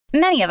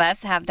Many of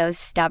us have those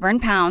stubborn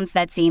pounds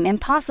that seem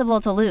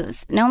impossible to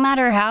lose, no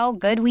matter how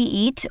good we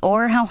eat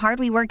or how hard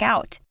we work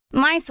out.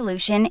 My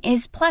solution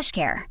is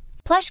PlushCare.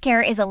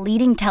 PlushCare is a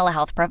leading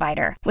telehealth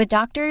provider with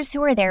doctors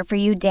who are there for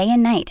you day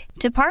and night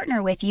to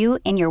partner with you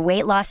in your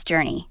weight loss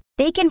journey.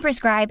 They can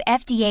prescribe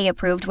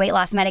FDA-approved weight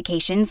loss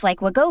medications like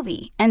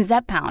Wegovy and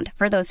Zepbound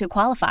for those who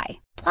qualify.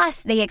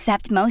 Plus, they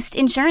accept most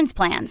insurance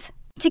plans.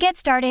 To get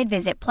started,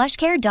 visit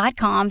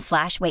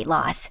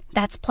plushcare.com/weightloss.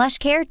 That's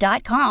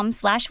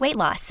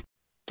plushcare.com/weightloss.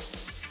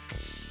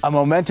 A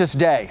momentous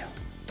day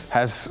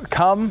has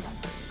come.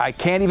 I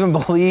can't even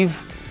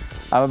believe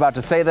I'm about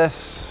to say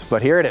this,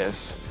 but here it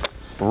is.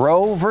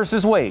 Roe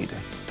versus Wade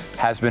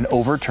has been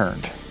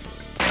overturned.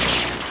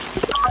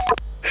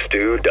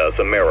 Stu Does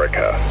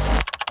America.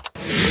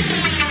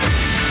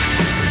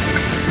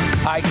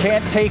 I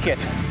can't take it.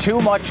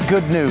 Too much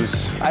good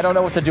news. I don't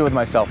know what to do with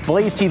myself.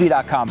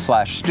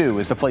 BlazeTV.com/Stu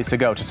is the place to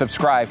go to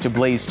subscribe to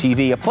Blaze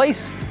TV, a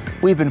place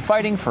we've been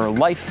fighting for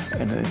life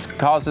and its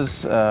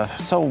causes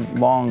so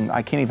long.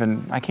 I can't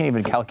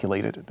even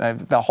calculate it.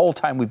 The whole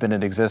time we've been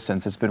in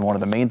existence, it's been one of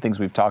the main things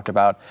we've talked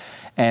about.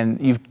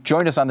 And you've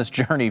joined us on this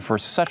journey for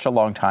such a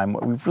long time.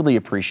 We really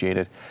appreciate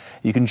it.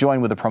 You can join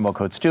with the promo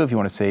code Stu if you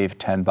want to save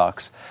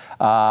 $10.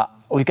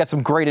 We've got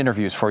some great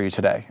interviews for you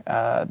today.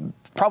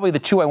 Probably the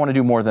two I want to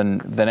do more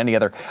than any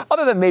other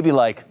than maybe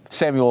like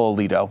Samuel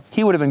Alito.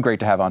 He would have been great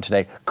to have on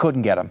today.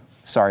 Couldn't get him.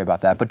 Sorry about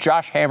that. But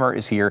Josh Hammer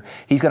is here.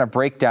 He's going to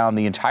break down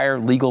the entire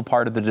legal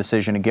part of the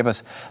decision and give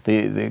us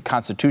the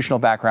constitutional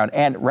background.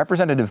 And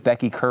Representative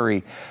Becky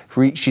Currie,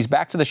 she's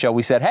back to the show.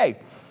 We said, hey,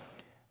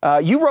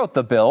 you wrote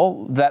the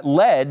bill that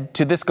led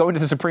to this going to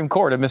the Supreme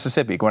Court of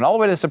Mississippi. Going all the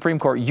way to the Supreme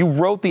Court, you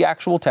wrote the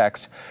actual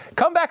text.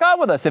 Come back on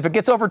with us if it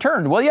gets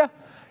overturned, will you?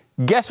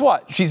 Guess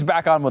what? She's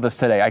back on with us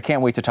today. I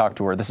can't wait to talk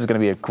to her. This is going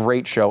to be a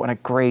great show and a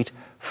great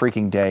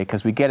freaking day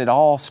because we get it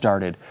all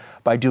started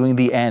by doing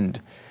the end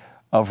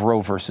of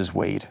Roe versus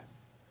Wade.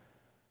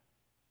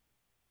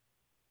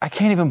 I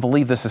can't even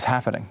believe this is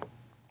happening.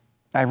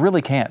 I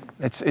really can't.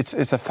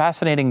 It's a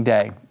fascinating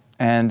day,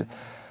 and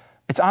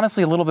it's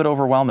honestly a little bit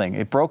overwhelming.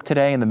 It broke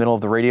today in the middle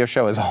of the radio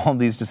show, as all of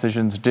these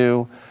decisions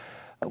do.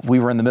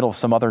 We were in the middle of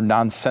some other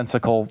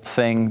nonsensical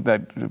thing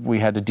that we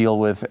had to deal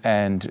with,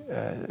 and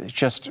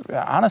just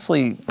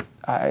honestly,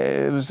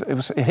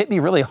 it hit me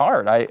really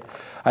hard. I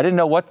didn't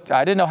know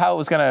how it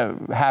was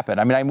going to happen.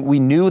 I mean,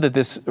 we knew that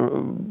this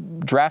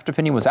draft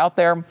opinion was out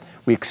there.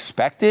 We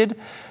expected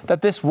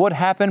that this would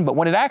happen, but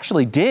when it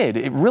actually did,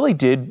 it really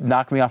did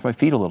knock me off my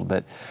feet a little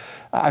bit.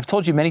 I've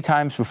told you many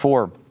times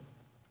before,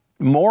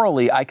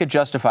 morally, I could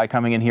justify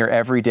coming in here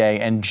every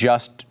day and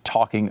just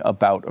talking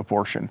about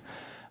abortion.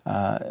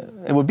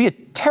 It would be a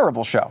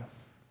terrible show,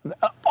 an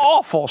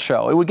awful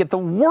show. It would get the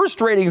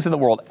worst ratings in the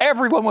world.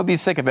 Everyone would be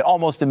sick of it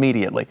almost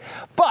immediately.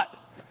 But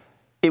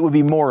it would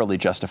be morally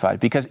justified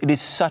because it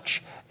is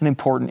such an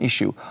important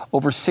issue.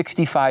 Over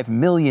 65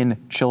 million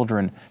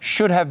children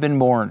should have been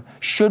born,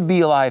 should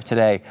be alive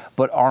today,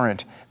 but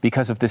aren't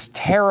because of this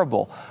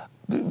terrible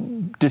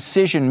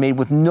decision made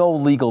with no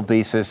legal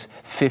basis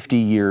 50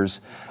 years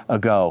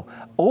ago.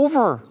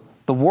 Over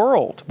the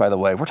world, by the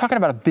way, we're talking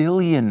about 1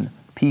 billion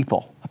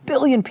people. 1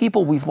 billion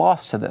people we've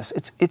lost to this.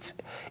 It's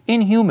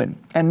inhuman.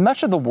 And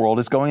much of the world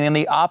is going in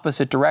the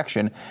opposite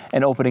direction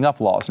and opening up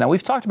laws. Now,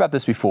 we've talked about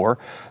this before.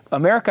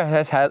 America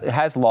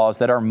has laws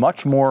that are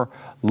much more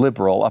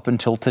liberal up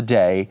until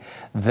today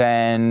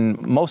than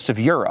most of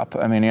Europe.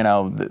 I mean,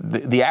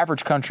 the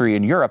average country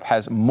in Europe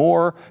has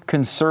more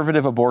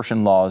conservative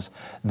abortion laws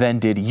than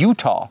did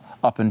Utah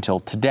up until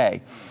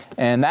today.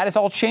 And that is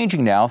all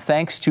changing now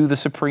thanks to the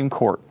Supreme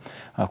Court.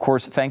 Of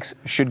course, thanks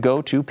should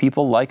go to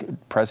people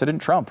like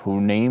President Trump, who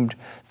named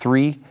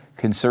 3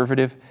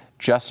 conservative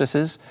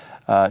justices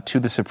to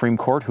the Supreme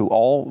Court who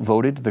all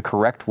voted the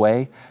correct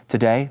way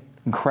today.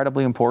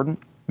 Incredibly important.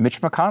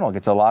 Mitch McConnell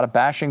gets a lot of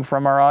bashing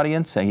from our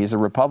audience. He's a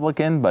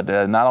Republican, but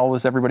not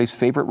always everybody's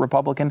favorite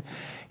Republican.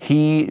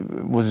 He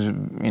was,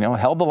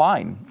 held the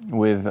line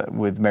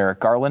with Merrick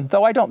Garland,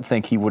 though I don't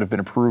think he would have been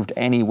approved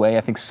anyway.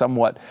 I think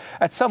somewhat,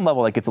 at some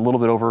level, it gets a little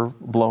bit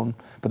overblown,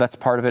 but that's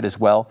part of it as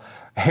well.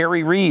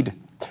 Harry Reid,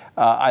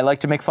 I like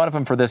to make fun of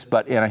him for this,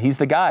 but he's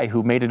the guy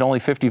who made it only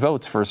 50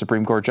 votes for a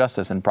Supreme Court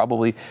justice and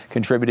probably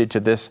contributed to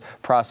this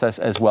process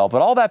as well.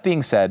 But all that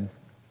being said,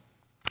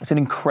 it's an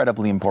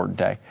incredibly important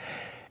day.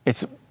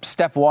 It's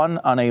step one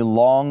on a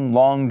long,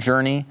 long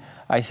journey,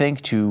 I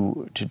think,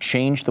 to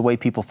change the way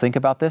people think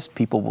about this.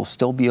 People will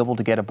still be able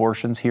to get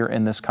abortions here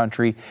in this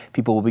country.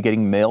 People will be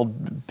getting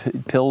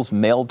pills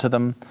mailed to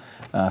them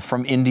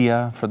from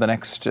India for the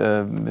next,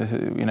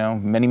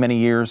 many, many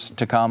years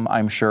to come,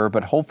 I'm sure.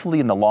 But hopefully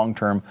in the long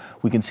term,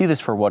 we can see this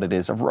for what it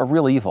is, a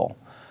real evil,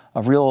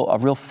 a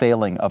real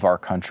failing of our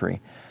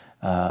country.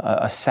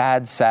 A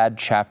sad, sad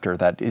chapter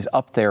that is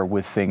up there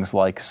with things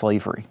like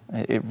slavery.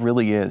 It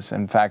really is.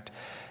 In fact,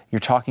 you're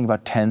talking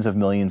about tens of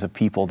millions of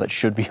people that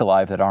should be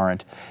alive that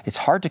aren't. It's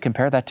hard to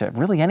compare that to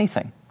really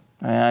anything.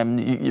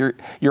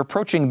 You're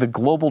approaching the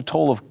global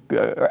toll of,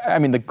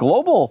 the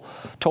global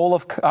toll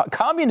of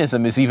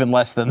communism is even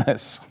less than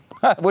this.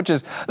 which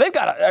is,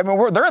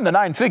 they're in the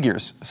 9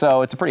 figures,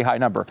 so it's a pretty high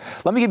number.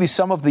 Let me give you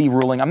some of the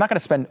ruling. I'm not going to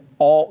spend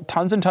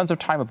tons and tons of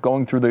time of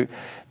going through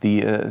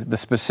the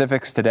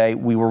specifics today.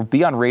 We will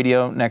be on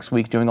radio next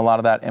week doing a lot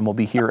of that, and we'll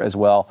be here as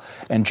well.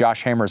 And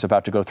Josh Hammer is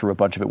about to go through a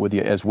bunch of it with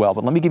you as well.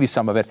 But let me give you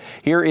some of it.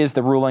 Here is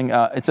the ruling.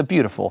 It's a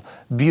beautiful,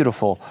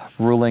 beautiful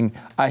ruling.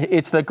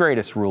 It's the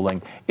greatest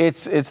ruling.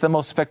 It's the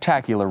most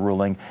spectacular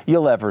ruling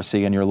you'll ever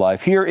see in your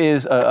life. Here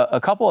is a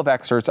couple of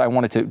excerpts I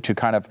wanted to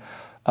kind of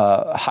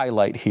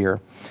highlight here.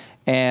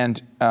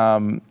 And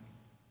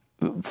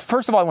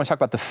first of all, I want to talk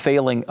about the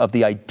failing of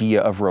the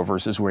idea of Roe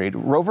versus Wade.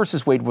 Roe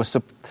versus Wade was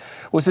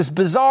this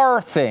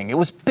bizarre thing. It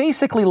was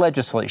basically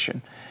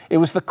legislation. It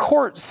was the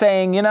court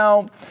saying,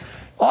 a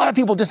lot of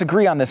people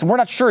disagree on this, and we're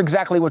not sure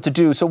exactly what to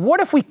do. So what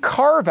if we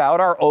carve out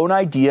our own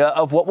idea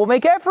of what will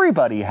make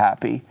everybody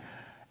happy?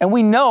 And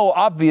we know,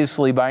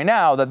 obviously, by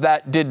now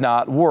that did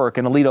not work,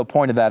 and Alito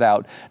pointed that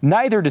out.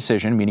 Neither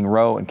decision, meaning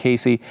Roe and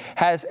Casey,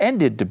 has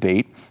ended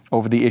debate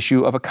over the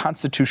issue of a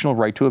constitutional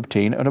right to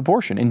obtain an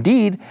abortion.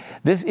 Indeed,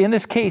 in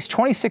this case,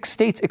 26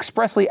 states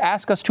expressly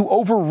ask us to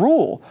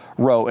overrule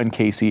Roe and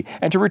Casey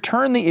and to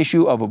return the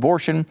issue of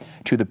abortion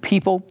to the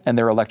people and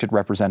their elected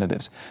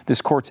representatives.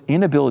 This court's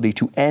inability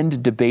to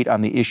end debate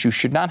on the issue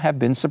should not have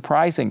been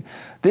surprising.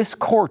 This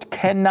court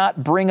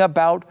cannot bring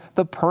about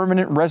the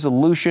permanent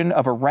resolution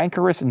of a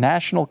rancorous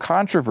national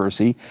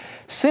controversy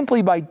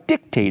simply by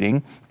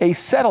dictating a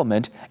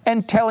settlement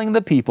and telling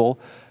the people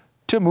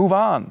to move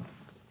on.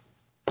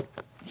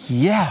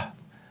 Yeah,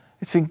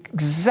 it's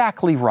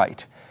exactly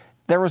right.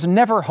 There was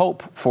never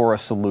hope for a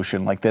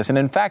solution like this. And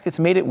in fact, it's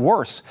made it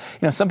worse.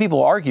 Some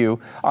people argue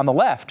on the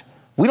left,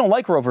 we don't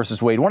like Roe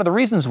versus Wade. One of the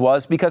reasons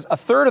was because a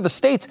third of the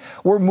states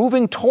were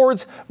moving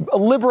towards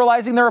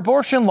liberalizing their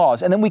abortion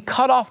laws. And then we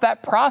cut off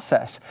that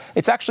process.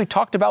 It's actually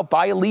talked about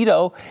by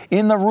Alito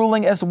in the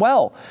ruling as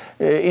well.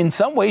 In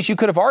some ways, you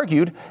could have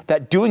argued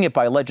that doing it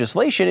by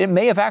legislation, it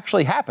may have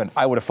actually happened.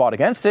 I would have fought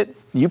against it.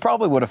 You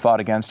probably would have fought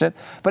against it.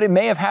 But it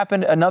may have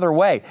happened another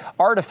way.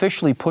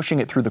 Artificially pushing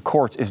it through the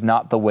courts is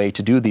not the way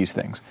to do these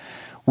things.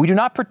 We do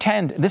not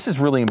pretend, this is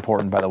really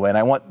important, by the way,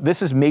 and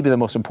this is maybe the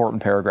most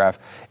important paragraph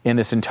in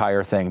this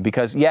entire thing,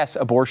 because yes,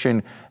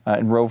 abortion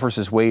in Roe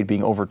versus Wade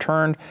being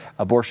overturned,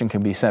 abortion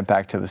can be sent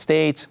back to the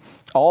states,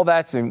 all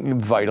that's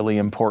vitally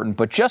important,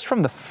 but just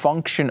from the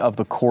function of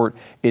the court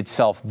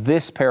itself,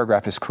 this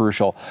paragraph is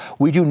crucial.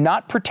 We do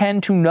not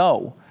pretend to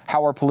know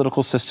how our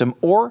political system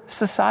or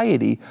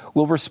society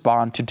will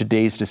respond to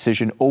today's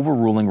decision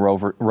overruling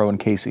Roe and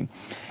Casey.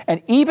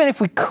 And even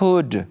if we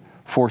could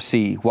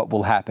foresee what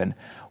will happen,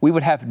 we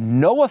would have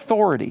no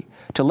authority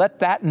to let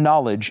that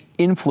knowledge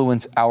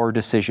influence our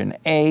decision.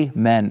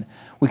 Amen.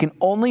 We can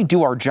only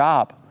do our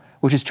job,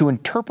 which is to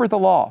interpret the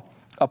law,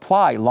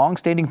 apply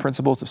longstanding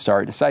principles of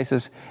stare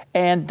decisis,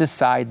 and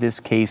decide this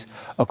case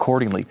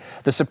accordingly.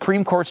 The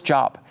Supreme Court's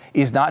job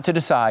is not to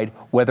decide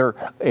whether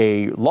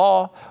a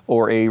law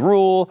or a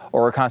rule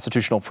or a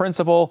constitutional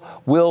principle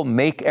will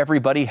make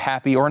everybody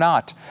happy or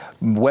not,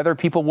 whether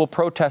people will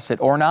protest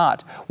it or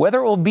not, whether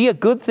it will be a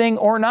good thing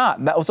or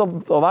not. That was a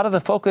lot of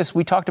the focus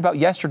we talked about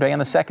yesterday on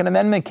the Second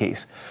Amendment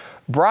case.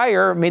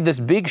 Breyer made this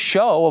big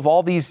show of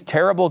all these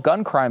terrible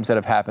gun crimes that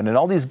have happened and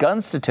all these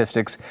gun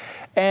statistics,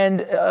 and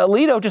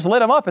Alito just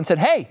lit him up and said,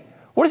 hey,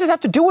 what does this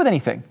have to do with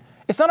anything?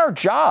 It's not our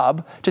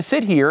job to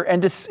sit here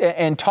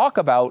and talk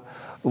about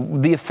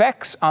the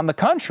effects on the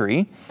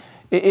country.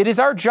 It is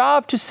our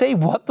job to say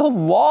what the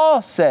law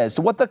says,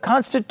 what the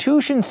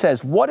Constitution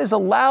says, what is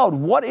allowed,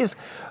 what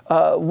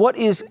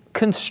is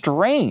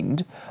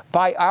constrained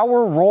by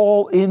our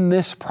role in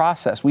this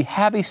process. We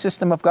have a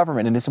system of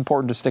government, and it's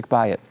important to stick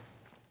by it.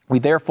 We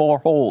therefore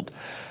hold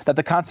that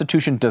the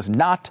Constitution does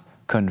not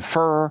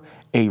confer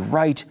a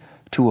right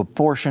to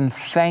abortion.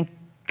 Thank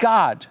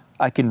God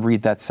I can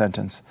read that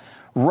sentence.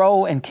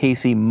 Roe and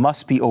Casey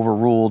must be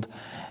overruled,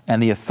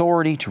 and the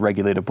authority to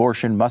regulate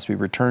abortion must be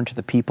returned to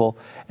the people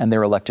and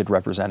their elected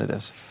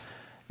representatives.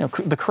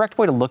 The correct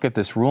way to look at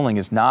this ruling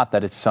is not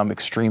that it's some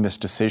extremist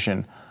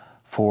decision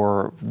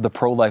for the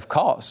pro-life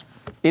cause.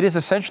 It has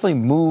essentially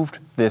moved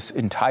this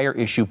entire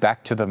issue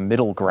back to the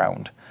middle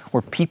ground,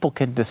 where people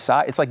can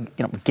decide. It's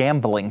like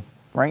gambling,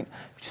 right?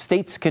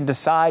 States can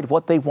decide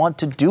what they want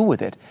to do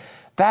with it.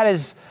 That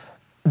is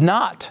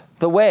not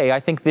the way I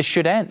think this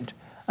should end.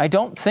 I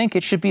don't think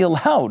it should be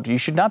allowed. You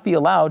should not be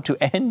allowed to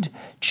end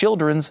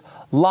children's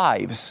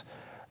lives.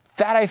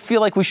 That I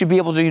feel like we should be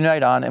able to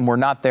unite on, and we're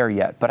not there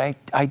yet. But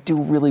I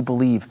do really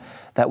believe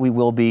that we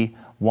will be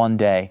one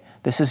day.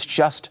 This is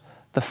just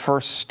the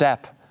first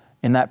step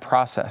in that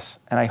process,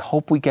 and I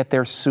hope we get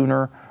there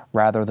sooner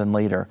rather than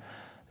later.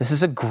 This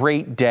is a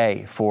great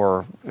day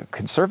for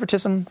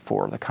conservatism,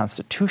 for the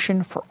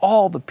Constitution, for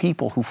all the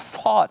people who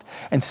fought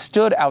and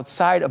stood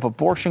outside of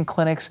abortion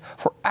clinics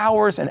for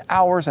hours and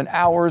hours and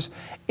hours.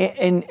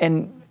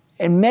 And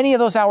many of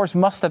those hours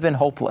must have been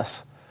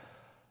hopeless.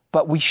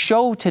 But we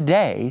show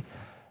today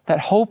that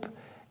hope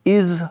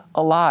is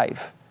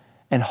alive.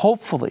 And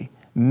hopefully,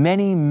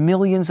 many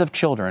millions of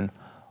children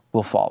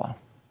will follow.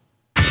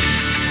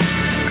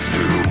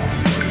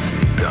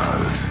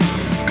 Does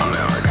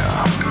America.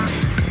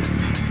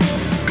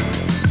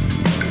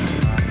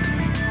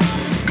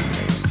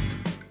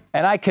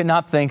 And I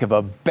cannot think of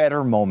a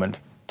better moment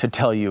to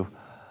tell you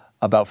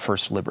about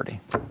First Liberty.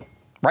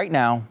 Right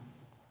now,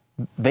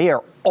 they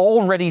are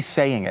already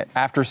saying it.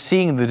 After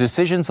seeing the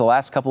decisions the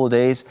last couple of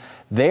days,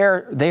 they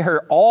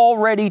are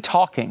already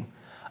talking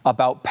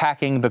about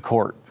packing the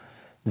court.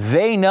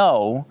 They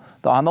know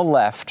on the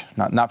left,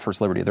 not First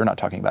Liberty, they're not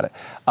talking about it.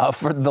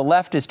 For the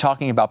left is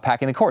talking about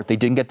packing the court. They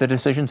didn't get the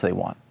decisions they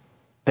want.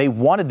 They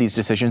wanted these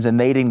decisions and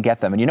they didn't get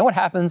them. And you know what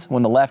happens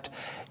when the left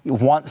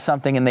wants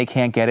something and they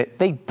can't get it?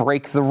 They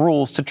break the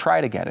rules to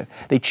try to get it.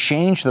 They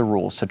change the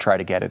rules to try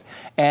to get it.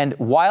 And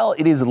while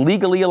it is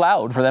legally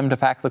allowed for them to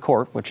pack the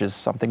court, which is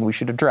something we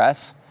should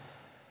address,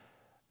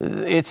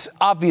 it's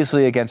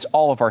obviously against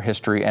all of our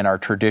history and our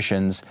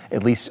traditions,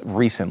 at least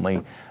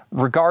recently.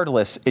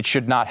 Regardless, it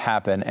should not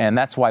happen, and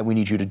that's why we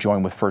need you to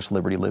join with First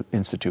Liberty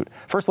Institute.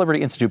 First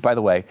Liberty Institute, by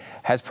the way,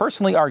 has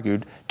personally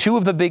argued 2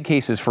 of the big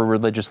cases for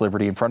religious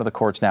liberty in front of the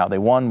courts now. They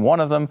won one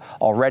of them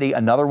already.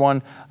 Another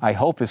one, I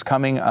hope, is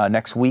coming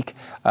next week.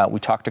 We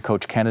talked to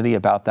Coach Kennedy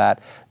about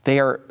that. They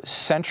are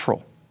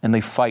central, and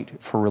they fight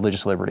for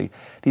religious liberty.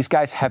 These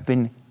guys have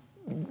been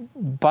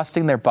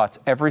busting their butts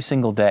every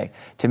single day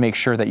to make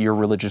sure that your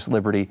religious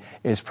liberty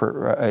is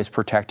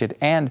protected,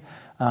 and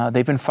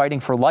they've been fighting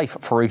for life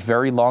for a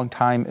very long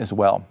time as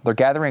well. They're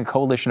gathering a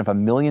coalition of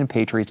 1 million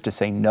patriots to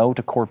say no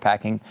to court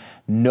packing,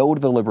 no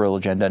to the liberal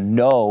agenda,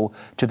 no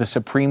to the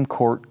Supreme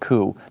Court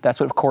coup. That's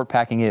what court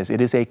packing is.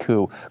 It is a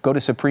coup. Go to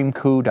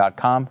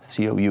supremecoup.com.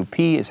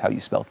 C-O-U-P is how you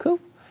spell coup,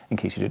 in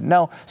case you didn't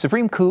know.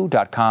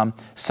 supremecoup.com.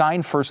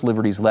 Sign First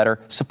Liberty's letter.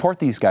 Support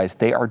these guys.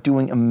 They are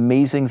doing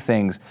amazing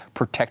things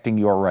protecting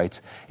your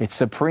rights. It's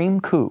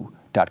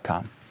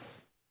supremecoup.com.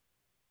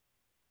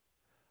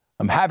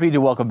 I'm happy to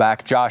welcome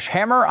back Josh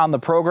Hammer on the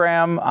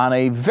program on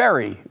a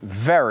very,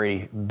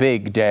 very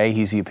big day.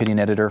 He's the opinion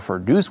editor for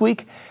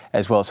Newsweek,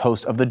 as well as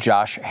host of the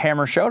Josh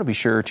Hammer Show. To be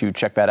sure to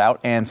check that out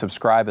and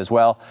subscribe as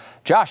well.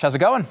 Josh, how's it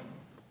going?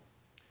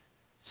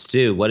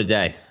 Stu, what a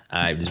day.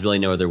 There's really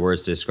no other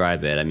words to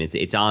describe it. I mean,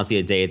 it's honestly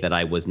a day that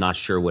I was not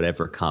sure would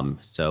ever come.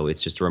 So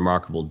it's just a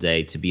remarkable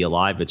day to be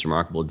alive. It's a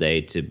remarkable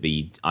day to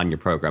be on your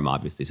program,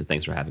 obviously. So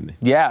thanks for having me.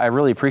 Yeah, I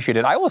really appreciate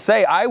it. I will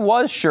say I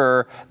was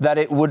sure that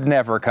it would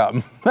never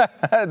come.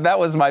 That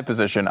was my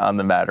position on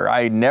the matter.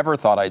 I never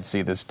thought I'd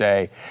see this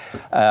day.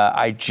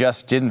 I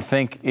just didn't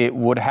think it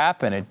would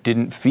happen. It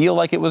didn't feel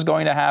like it was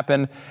going to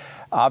happen.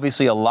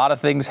 Obviously, a lot of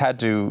things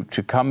had to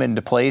come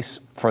into place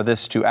for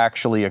this to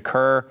actually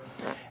occur.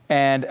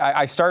 And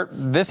I start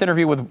this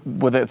interview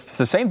with it's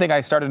the same thing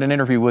I started an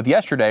interview with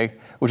yesterday,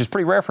 which is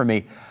pretty rare for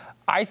me.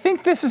 I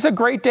think this is a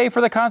great day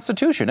for the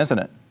Constitution, isn't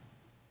it?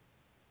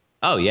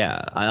 Oh, yeah,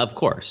 of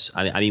course.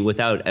 I mean,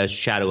 without a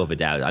shadow of a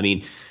doubt. I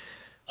mean,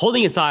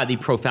 holding aside the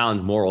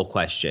profound moral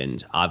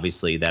questions,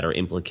 obviously, that are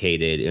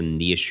implicated in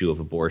the issue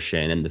of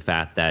abortion and the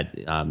fact that,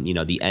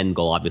 the end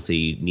goal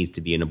obviously needs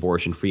to be an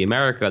abortion-free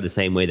America, the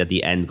same way that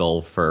the end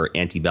goal for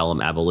antebellum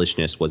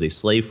abolitionists was a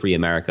slave-free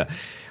America.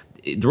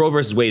 The Roe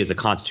versus Wade is a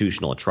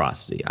constitutional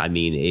atrocity. I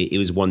mean, it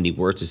was one of the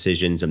worst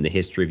decisions in the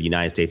history of the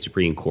United States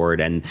Supreme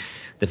Court. And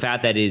the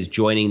fact that it is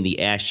joining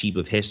the ash heap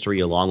of history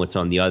along with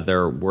some of the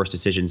other worst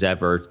decisions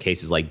ever,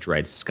 cases like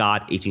Dred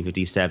Scott,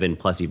 1857,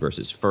 Plessy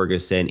versus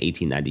Ferguson,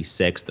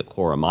 1896, the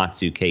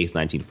Korematsu case,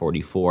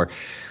 1944.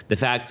 The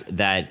fact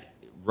that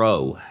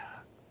Roe,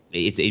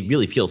 it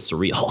really feels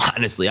surreal,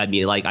 honestly. I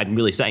mean, I'm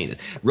really saying this.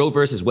 Roe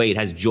versus Wade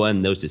has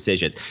joined those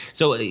decisions.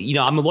 So,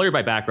 I'm a lawyer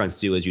by background,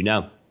 Stu, as you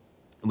know.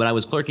 When I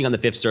was clerking on the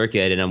Fifth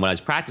Circuit and when I was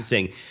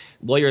practicing,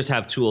 lawyers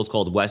have tools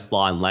called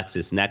Westlaw and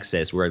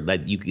LexisNexis where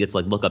you get to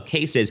look up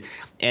cases.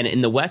 And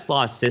in the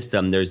Westlaw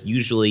system, there's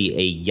usually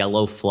a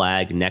yellow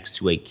flag next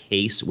to a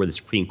case where the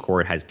Supreme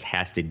Court has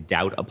casted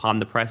doubt upon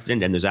the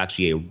precedent. And there's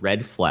actually a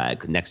red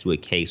flag next to a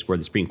case where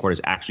the Supreme Court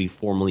has actually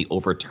formally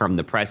overturned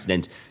the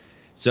precedent.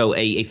 So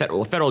a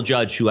federal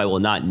judge who I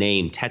will not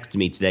name texted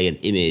me today an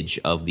image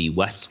of the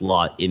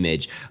Westlaw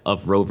image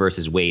of Roe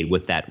versus Wade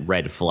with that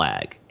red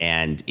flag.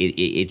 And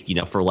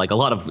it for a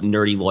lot of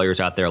nerdy lawyers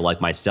out there like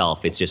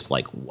myself, it's just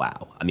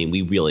wow. I mean,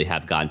 we really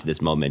have gotten to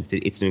this moment.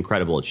 It's an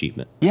incredible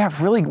achievement. Yeah,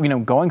 really,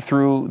 going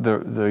through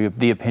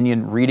the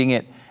opinion, reading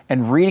it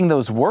and reading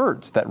those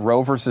words that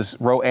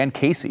Roe and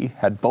Casey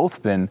had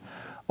both been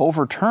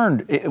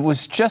overturned. It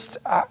was just,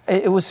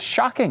 it was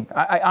shocking.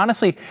 I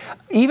honestly,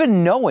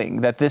 even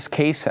knowing that this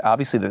case,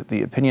 obviously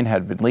the opinion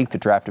had been leaked, the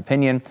draft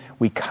opinion,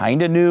 we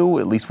kind of knew,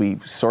 at least we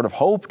sort of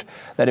hoped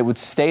that it would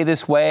stay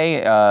this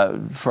way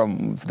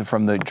from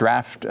the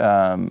draft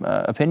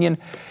opinion.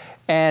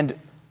 And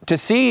to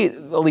see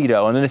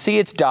Alito and then to see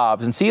it's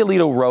Dobbs and see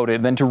Alito wrote it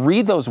and then to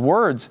read those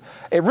words,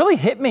 it really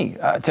hit me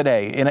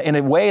today in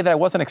a way that I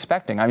wasn't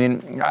expecting. I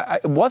mean,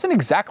 it wasn't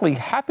exactly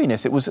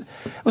happiness. It was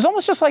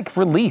almost just like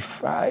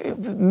relief.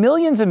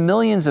 Millions and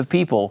millions of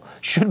people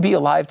should be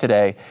alive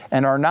today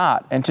and are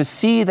not. And to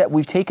see that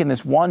we've taken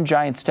this one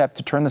giant step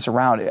to turn this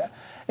around,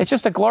 it's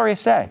just a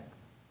glorious day.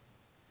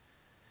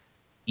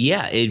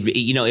 Yeah,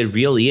 it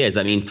really is.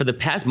 I mean, for the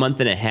past month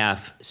and a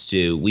half,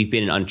 Stu, we've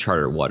been in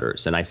uncharted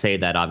waters. And I say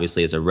that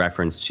obviously as a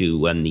reference to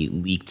when the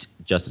leaked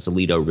Justice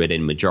Alito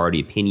written majority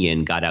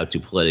opinion got out to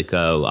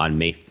Politico on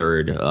May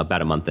 3rd,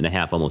 about a month and a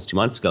half, almost 2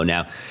 months ago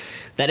now.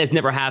 That has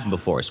never happened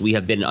before. So we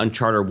have been in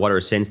uncharted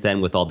waters since then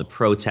with all the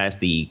protests,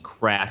 the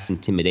crass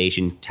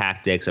intimidation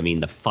tactics. I mean,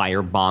 the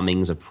fire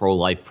bombings of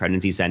pro-life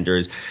pregnancy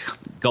centers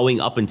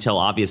going up until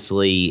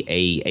obviously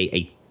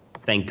a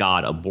thank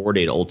God,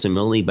 aborted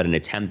ultimately, but an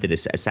attempted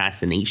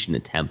assassination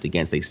attempt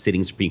against a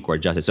sitting Supreme Court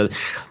justice. So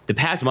the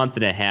past month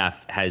and a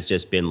half has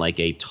just been like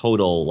a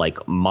total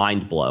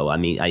mind blow. I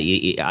mean,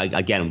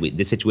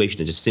 this situation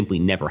has just simply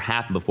never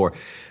happened before.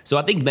 So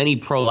I think many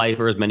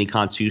pro-lifers, many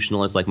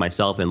constitutionalists like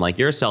myself and like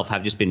yourself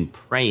have just been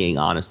praying,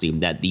 honestly,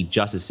 that the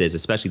justices,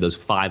 especially those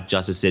 5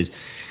 justices,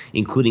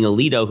 including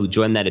Alito, who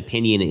joined that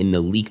opinion in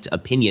the leaked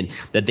opinion,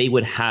 that they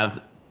would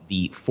have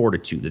the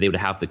fortitude, that they would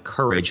have the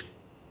courage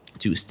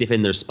to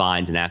stiffen their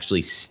spines and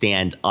actually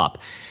stand up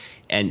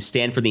and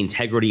stand for the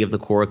integrity of the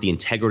court, the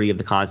integrity of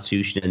the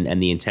Constitution,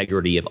 and the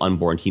integrity of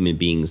unborn human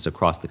beings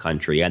across the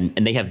country. And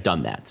they have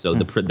done that. So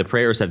the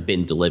prayers have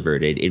been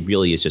delivered. It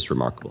really is just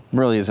remarkable.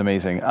 Really is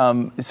amazing.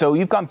 So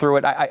you've gone through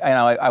it.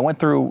 I went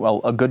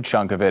through a good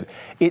chunk of it.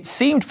 It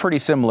seemed pretty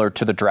similar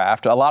to the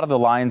draft. A lot of the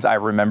lines I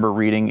remember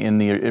reading in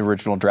the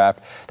original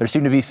draft, there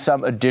seemed to be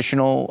some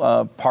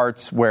additional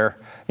parts where,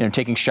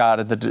 taking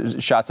shots at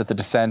the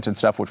dissent and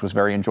stuff, which was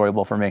very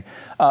enjoyable for me.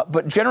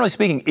 But generally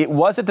speaking,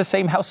 was it the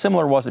same? How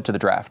similar was it to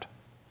the draft?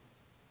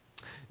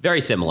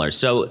 Very similar.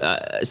 So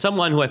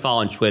someone who I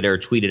follow on Twitter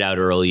tweeted out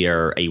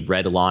earlier a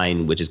red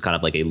line, which is kind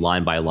of like a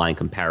line-by-line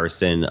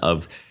comparison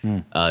of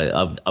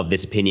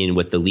this opinion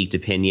with the leaked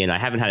opinion. I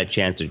haven't had a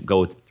chance to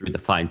go through the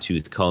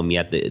fine-tooth comb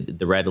yet,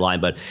 the red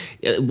line, but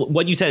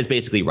what you said is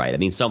basically right. I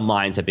mean, some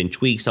lines have been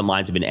tweaked, some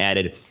lines have been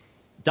added.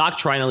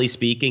 Doctrinally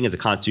speaking, as a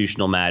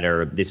constitutional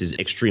matter, this is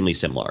extremely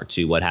similar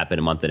to what happened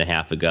a month and a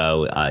half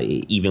ago,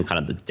 even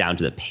kind of down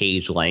to the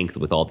page length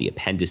with all the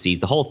appendices.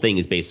 The whole thing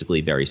is basically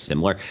very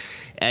similar.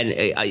 And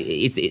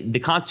the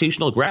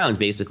constitutional grounds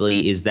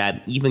basically is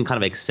that even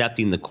kind of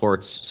accepting the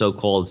court's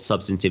so-called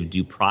substantive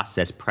due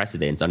process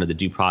precedents under the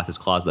Due Process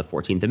Clause of the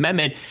 14th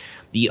Amendment,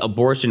 the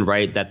abortion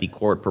right that the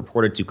court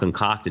purported to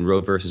concoct in Roe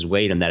versus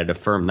Wade and that it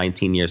affirmed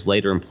 19 years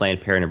later in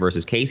Planned Parenthood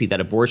versus Casey,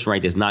 that abortion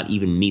right does not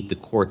even meet the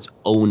court's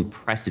own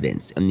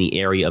precedents in the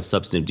area of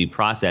substantive due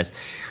process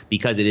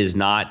because it is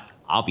not,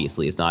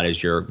 obviously, it's not,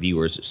 as your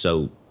viewers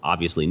so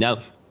obviously know,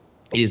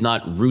 it is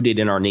not rooted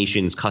in our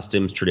nation's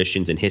customs,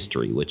 traditions, and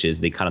history, which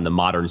is the kind of the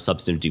modern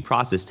substantive due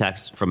process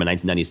text from a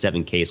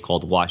 1997 case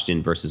called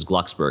Washington versus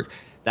Glucksberg.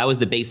 That was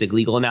the basic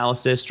legal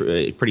analysis,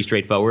 pretty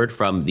straightforward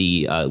from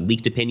the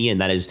leaked opinion.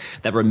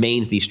 That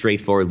remains the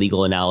straightforward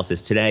legal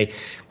analysis today.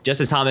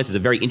 Justice Thomas is a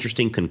very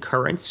interesting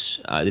concurrence.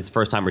 It's the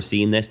first time we're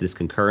seeing this. This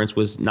concurrence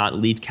was not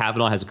leaked.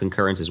 Kavanaugh has a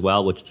concurrence as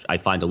well, which I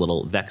find a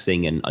little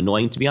vexing and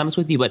annoying, to be honest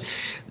with you. But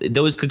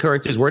those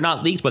concurrences were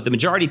not leaked. But the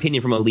majority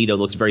opinion from Alito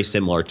looks very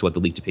similar to what the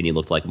leaked opinion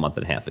looked like a month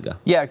and a half ago.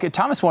 Yeah,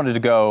 Thomas wanted to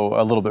go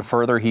a little bit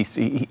further.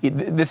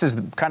 This is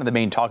kind of the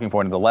main talking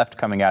point of the left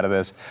coming out of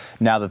this.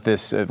 Now that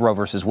this Roe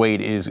versus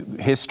Wade is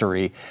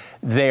history,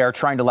 they are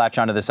trying to latch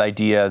onto this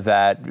idea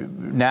that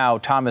now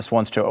Thomas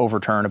wants to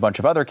overturn a bunch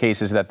of other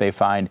cases that they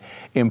find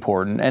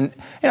important. And,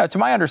 to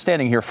my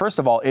understanding here, first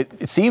of all,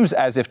 it seems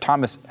as if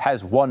Thomas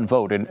has one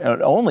vote, and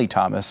only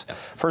Thomas,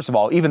 first of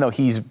all, even though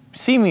he's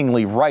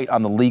seemingly right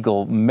on the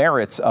legal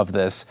merits of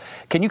this.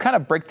 Can you kind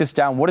of break this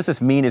down? What does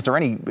this mean? Is there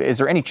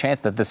any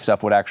chance that this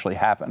stuff would actually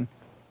happen?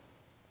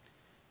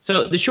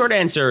 So the short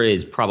answer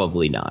is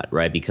probably not,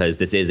 right? Because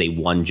this is a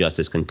one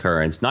justice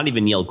concurrence, not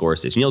even Neil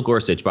Gorsuch. Neil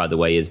Gorsuch, by the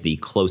way, is the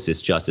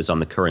closest justice on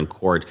the current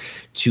court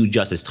to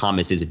Justice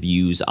Thomas's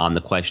views on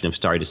the question of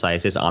stare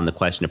decisis, on the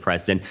question of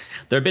precedent.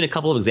 There have been a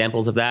couple of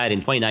examples of that. In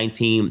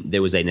 2019,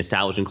 there was an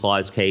Establishment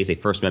Clause case, a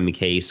First Amendment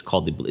case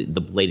called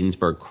the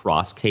Bladensburg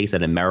Cross case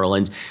out of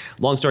Maryland.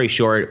 Long story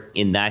short,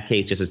 in that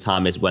case, Justice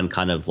Thomas went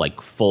kind of like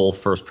full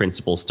first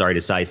principle stare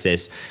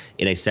decisis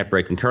in a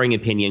separate concurring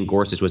opinion.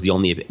 Gorsuch was the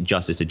only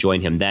justice to join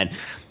him then.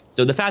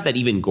 So the fact that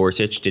even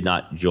Gorsuch did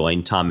not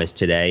join Thomas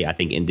today, I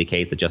think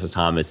indicates that Justice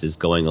Thomas is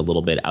going a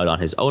little bit out on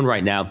his own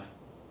right now.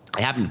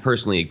 I happen to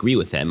personally agree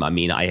with him. I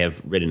mean, I have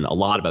written a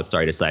lot about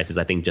stare decisis.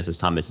 I think Justice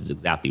Thomas is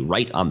exactly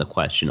right on the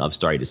question of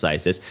stare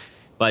decisis.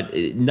 But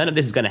none of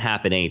this is going to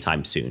happen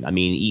anytime soon. I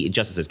mean,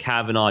 Justices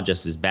Kavanaugh,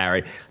 Justice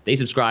Barrett, they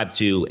subscribe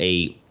to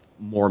a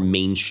more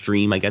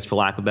mainstream, I guess, for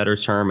lack of a better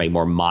term, a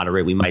more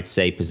moderate, we might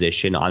say,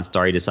 position on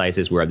stare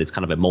decisis, where it's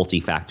kind of a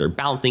multi-factor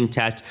balancing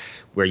test,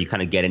 where you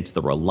kind of get into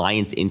the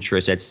reliance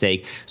interest at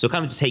stake. So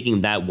kind of just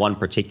taking that one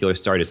particular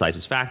stare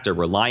decisis factor,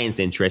 reliance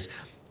interest,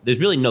 there's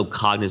really no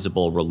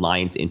cognizable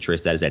reliance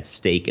interest that is at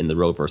stake in the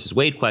Roe versus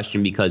Wade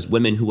question, because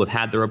women who have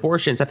had their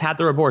abortions have had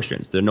their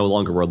abortions. They're no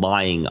longer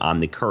relying on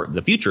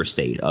the future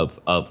state of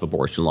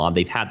abortion law.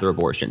 They've had their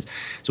abortions.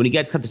 So when you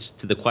get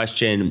to the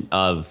question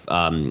of,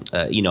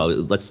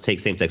 let's take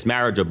same-sex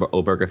marriage,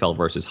 Obergefell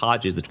versus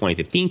Hodges, the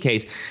 2015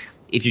 case,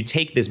 if you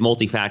take this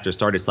multi-factor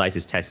stare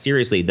decisis test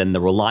seriously, then the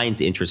reliance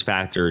interest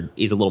factor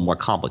is a little more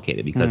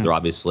complicated because there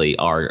obviously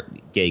are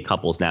gay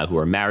couples now who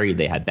are married.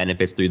 They had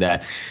benefits through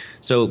that.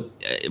 So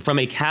from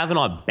a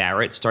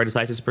Kavanaugh-Barrett stare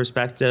decisis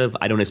perspective,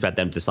 I don't expect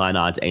them to sign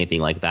on to anything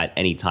like that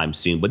anytime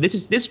soon. But this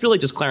is really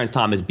just Clarence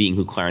Thomas being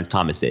who Clarence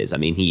Thomas is. I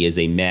mean, he is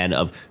a man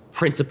of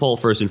principle,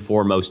 first and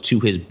foremost, to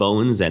his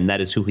bones, and that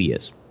is who he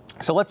is.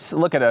 So let's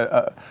look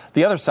at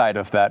the other side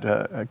of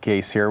that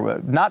case here,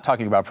 not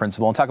talking about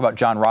principle, and talk about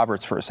John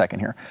Roberts for a second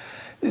here.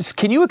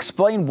 Can you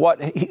explain what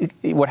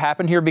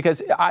happened here?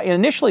 Because I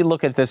initially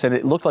looked at this and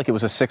it looked like it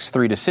was a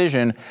 6-3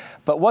 decision,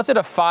 but was it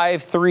a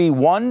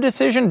 5-3-1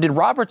 decision? Did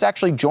Roberts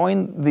actually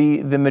join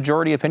the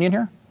majority opinion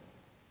here?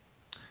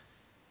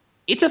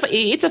 It's a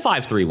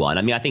 5-3-1.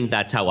 I mean, I think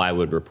that's how I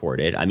would report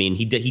it. I mean,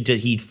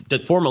 he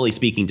formally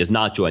speaking does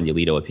not join the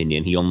Alito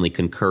opinion. He only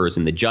concurs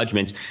in the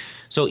judgment.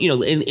 So, you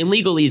know, in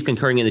legalese,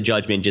 concurring in the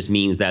judgment just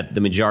means that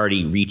the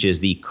majority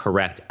reaches the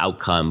correct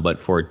outcome, but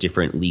for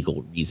different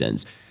legal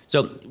reasons.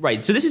 So,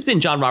 right. So this has been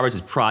John Roberts'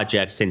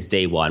 project since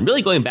day one,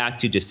 really going back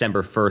to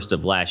December 1st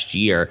of last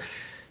year.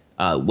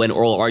 When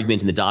oral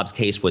argument in the Dobbs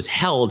case was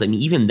held. And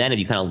even then, if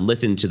you kind of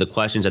listen to the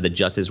questions that the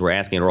justices were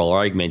asking in oral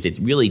argument, it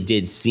really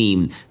did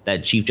seem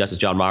that Chief Justice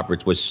John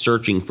Roberts was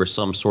searching for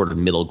some sort of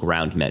middle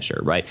ground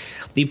measure, right?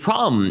 The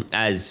problem,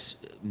 as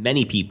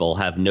many people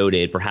have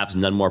noted, perhaps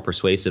none more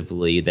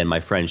persuasively than my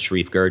friend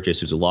Sharif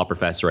Gurgis, who's a law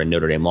professor at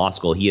Notre Dame Law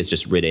School. He has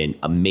just written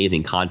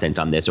amazing content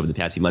on this over the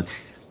past few months.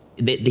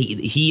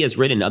 He has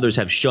written, others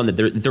have shown that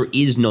there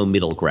is no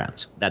middle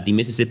ground, that the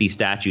Mississippi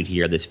statute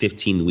here, this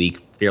 15-week,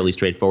 fairly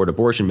straightforward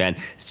abortion ban,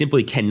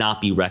 simply cannot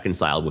be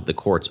reconciled with the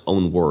court's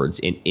own words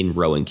in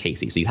Roe and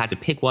Casey. So you had to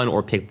pick one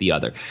or pick the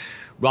other.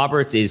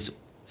 Roberts is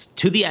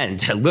to the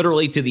end,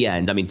 literally to the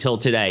end, I mean, till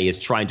today, is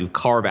trying to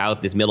carve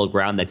out this middle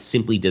ground that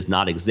simply does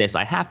not exist.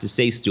 I have to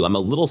say, Stu, I'm a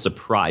little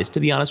surprised, to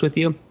be honest with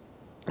you,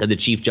 that the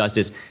Chief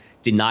Justice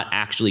did not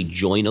actually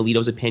join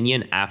Alito's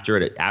opinion after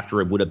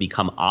it would have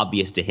become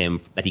obvious to him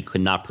that he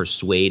could not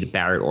persuade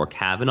Barrett or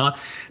Kavanaugh,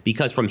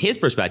 because from his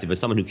perspective, as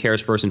someone who cares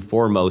first and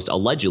foremost,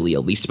 allegedly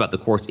at least, about the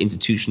court's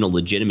institutional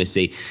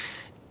legitimacy,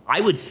 I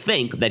would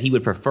think that he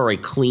would prefer a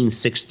clean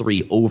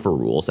 6-3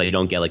 overrule, so you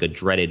don't get like a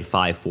dreaded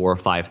 5-4,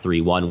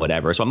 5-3-1,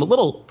 whatever. So I'm a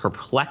little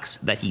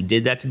perplexed that he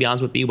did that, to be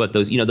honest with you. But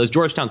those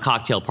Georgetown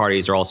cocktail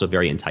parties are also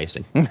very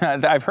enticing.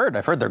 I've heard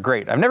they're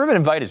great. I've never been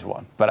invited to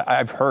one, but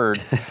I've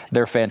heard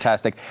they're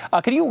fantastic.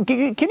 Can you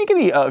give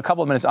me a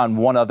couple of minutes on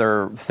one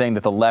other thing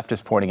that the left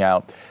is pointing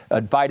out?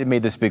 Biden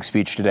made this big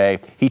speech today.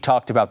 He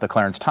talked about the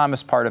Clarence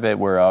Thomas part of it,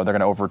 where they're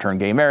going to overturn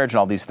gay marriage and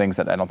all these things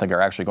that I don't think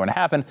are actually going to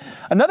happen.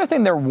 Another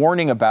thing they're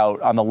warning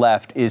about on the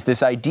left is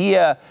this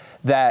idea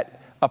that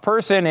a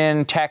person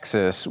in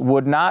Texas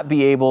would not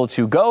be able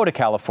to go to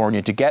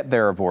California to get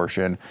their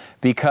abortion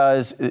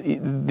because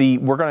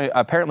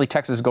apparently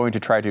Texas is going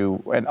to try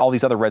to, and all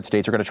these other red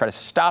states are going to try to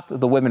stop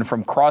the women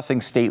from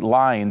crossing state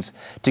lines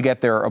to get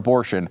their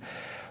abortion.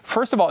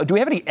 First of all, do we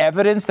have any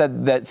evidence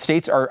that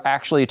states are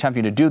actually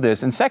attempting to do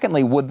this? And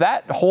secondly, would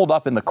that hold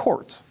up in the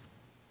courts?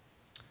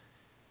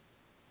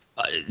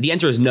 The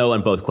answer is no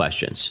on both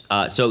questions.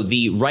 So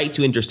the right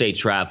to interstate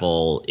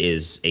travel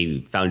is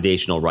a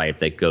foundational right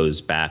that goes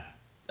back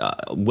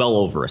well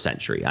over a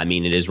century. I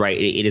mean, it is right.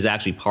 It is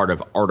actually part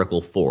of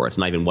Article 4. It's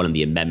not even one of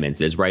the amendments.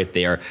 It is right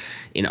there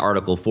in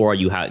Article 4.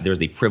 There's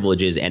the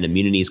Privileges and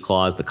Immunities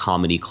Clause, the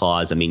Comity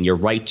Clause. I mean, your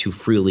right to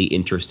freely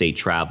interstate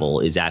travel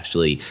is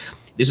actually.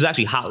 This was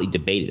actually hotly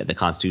debated at the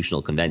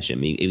Constitutional Convention.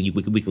 I mean,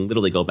 we can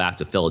literally go back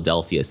to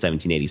Philadelphia,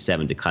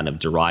 1787, to kind of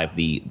derive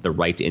the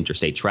right to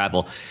interstate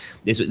travel.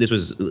 It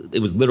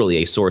was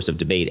literally a source of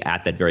debate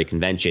at that very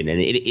convention, and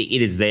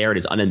it is there. It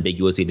is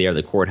unambiguously there.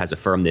 The court has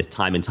affirmed this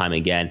time and time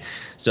again.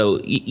 So,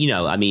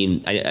 I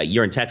mean,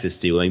 you're in Texas,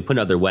 too. I mean, put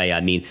another way, I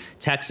mean,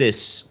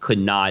 Texas could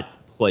not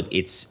put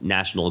its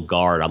National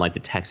Guard on like the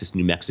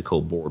Texas-New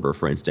Mexico border,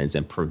 for instance,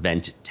 and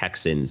prevent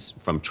Texans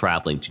from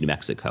traveling to New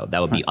Mexico.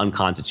 That would be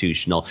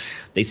unconstitutional.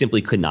 They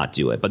simply could not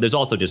do it. But there's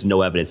also just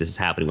no evidence this is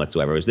happening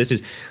whatsoever. This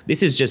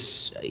is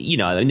just, I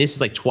mean, this is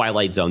like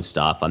Twilight Zone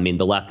stuff. I mean,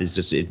 the left is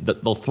just,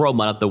 they'll throw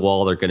mud at the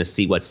wall. They're going to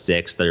see what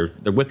sticks. They're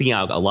whipping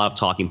out a lot of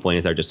talking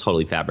points that are just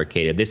totally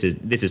fabricated. This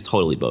is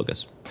totally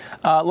bogus.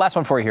 Last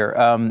one for you here.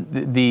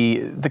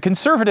 The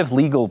conservative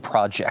legal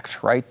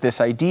project, right? This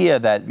idea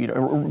that,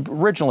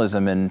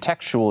 originalism and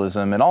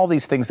textualism and all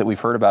these things that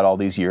we've heard about all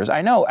these years.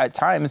 I know at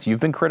times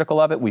you've been critical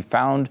of it. We've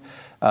found,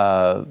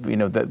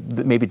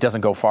 that maybe it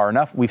doesn't go far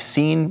enough. We've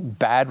seen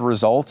bad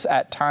results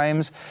at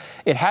times.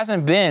 It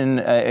hasn't been,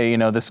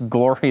 this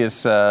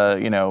glorious,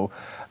 road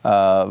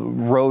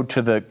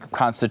to the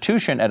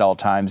Constitution at all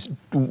times.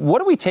 What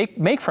do we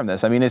make from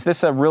this? I mean, is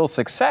this a real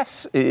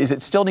success? Is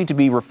it still need to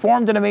be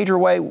reformed in a major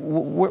way?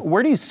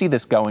 Where do you see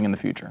this going in the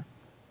future?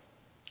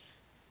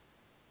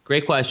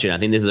 Great question. I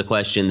think this is a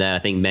question that I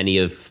think many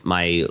of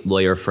my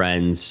lawyer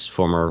friends,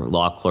 former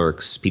law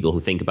clerks, people who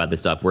think about this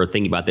stuff, we're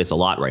thinking about this a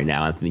lot right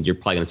now. I think you're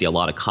probably going to see a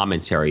lot of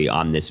commentary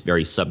on this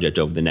very subject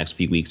over the next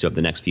few weeks, over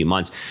the next few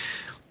months.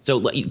 So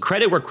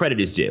credit where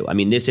credit is due. I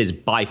mean, this is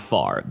by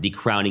far the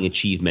crowning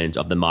achievement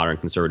of the modern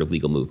conservative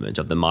legal movement,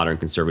 of the modern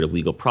conservative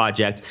legal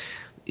project,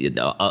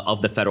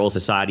 of the Federalist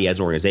Society as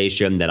an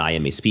organization that I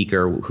am a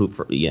speaker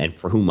and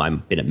for whom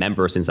I've been a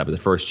member since I was a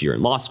first year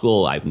in law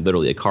school. I'm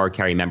literally a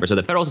card-carrying member. So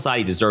the Federalist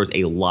Society deserves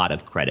a lot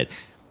of credit.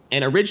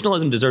 And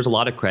originalism deserves a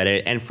lot of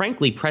credit. And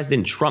frankly,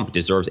 President Trump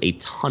deserves a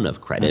ton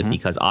of credit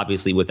because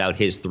obviously without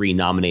his 3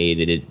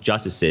 nominated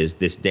justices,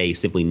 this day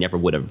simply never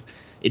would have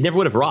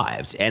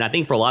arrived. And I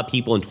think for a lot of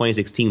people in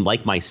 2016,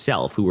 like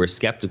myself, who were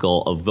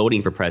skeptical of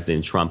voting for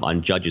President Trump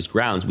on judges'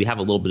 grounds, we have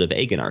a little bit of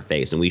egg in our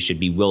face, and we should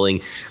be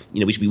willing,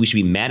 we should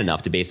be man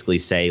enough to basically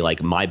say,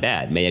 like, my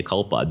bad, mea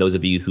culpa. Those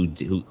of you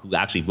who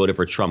actually voted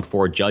for Trump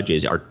for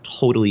judges are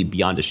totally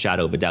beyond a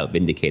shadow of a doubt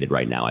vindicated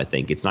right now. I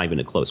think it's not even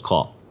a close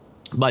call.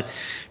 But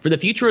for the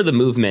future of the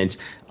movement,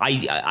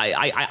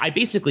 I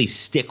basically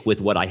stick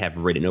with what I have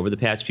written over the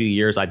past few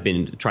years. I've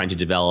been trying to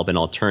develop an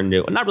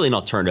alternative, not really an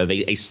alternative,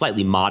 a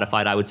slightly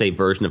modified, I would say,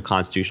 version of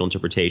constitutional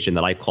interpretation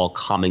that I call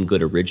common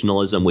good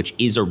originalism, which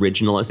is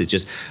originalist. It's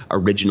just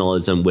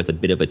originalism with a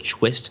bit of a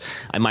twist,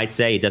 I might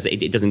say.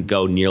 It doesn't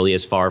go nearly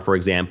as far, for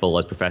example,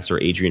 as Professor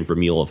Adrian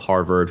Vermeule of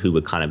Harvard, who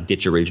would kind of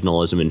ditch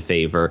originalism in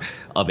favor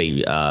of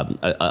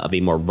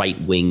a more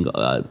right-wing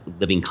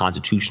living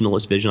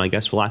constitutionalist vision, I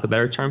guess, for lack of a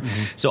better term.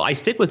 So I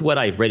stick with what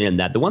I've written in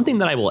that. The one thing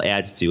that I will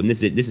add to, and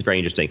this is very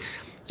interesting.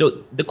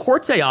 So the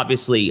court today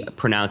obviously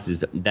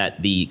pronounces that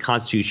the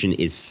Constitution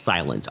is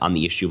silent on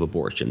the issue of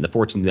abortion. The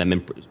 14th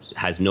Amendment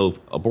has no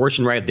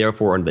abortion right.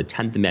 Therefore, under the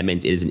 10th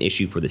Amendment, it is an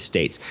issue for the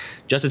states.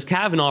 Justice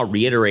Kavanaugh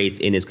reiterates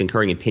in his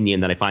concurring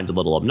opinion that I find a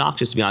little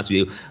obnoxious, to be honest with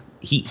you.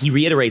 He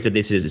reiterates that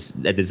this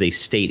is a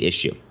state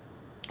issue.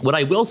 What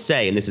I will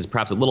say, and this is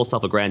perhaps a little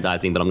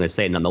self-aggrandizing, but I'm going to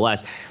say it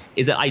nonetheless,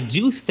 is that I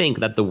do think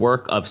that the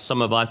work of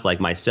some of us, like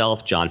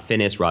myself, John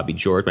Finnis, Robbie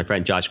George, my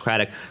friend Josh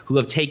Craddock, who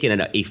have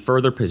taken a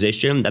further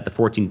position that the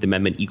 14th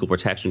Amendment Equal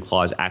Protection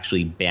Clause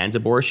actually bans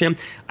abortion,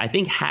 I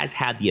think has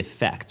had the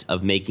effect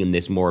of making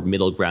this more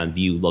middle ground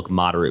view look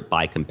moderate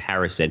by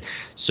comparison.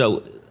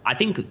 So I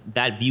think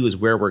that view is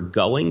where we're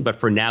going, but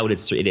for now it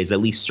has at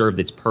least served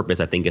its purpose,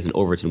 I think, as an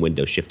Overton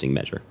window shifting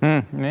measure.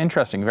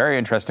 Interesting, very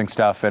interesting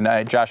stuff.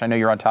 And Josh, I know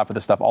you're on top of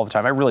this stuff all the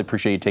time. I really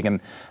appreciate you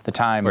taking the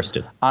time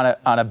on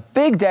a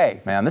big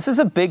day, man. This is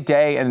a big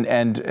day,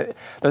 and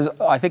there's,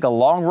 I think, a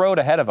long road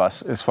ahead of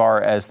us as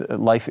far as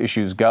life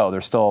issues go.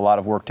 There's still a lot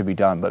of work to be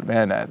done, but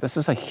man, this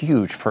is a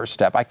huge first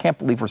step. I can't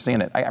believe we're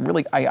seeing it.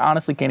 I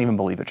honestly can't even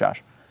believe it,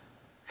 Josh.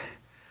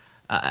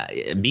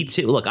 Me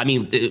too. Look, I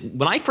mean,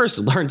 when I first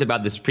learned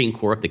about the Supreme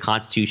Court, the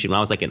Constitution, when I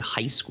was like in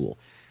high school,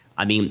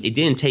 I mean, it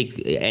didn't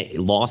take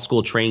law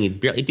school training.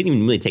 It didn't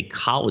even really take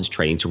college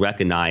training to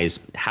recognize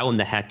how in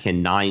the heck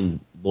can 9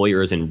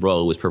 lawyers in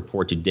rows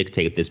purport to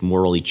dictate this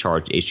morally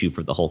charged issue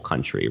for the whole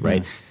country,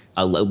 right?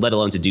 Let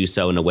alone to do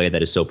so in a way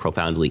that is so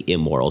profoundly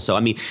immoral. So,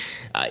 I mean,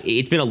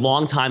 it's been a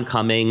long time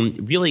coming.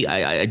 Really,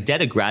 a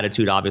debt of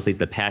gratitude, obviously, to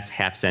the past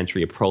half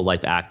century of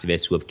pro-life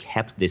activists who have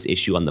kept this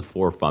issue on the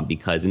forefront,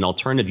 because in an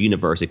alternative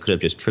universe, it could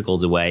have just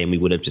trickled away and we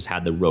would have just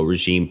had the Roe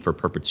regime for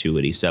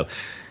perpetuity. So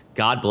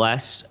God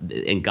bless,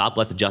 and God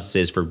bless the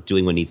justices for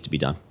doing what needs to be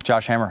done.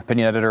 Josh Hammer,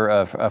 opinion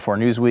editor for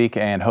Newsweek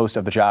and host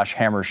of the Josh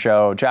Hammer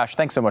Show. Josh,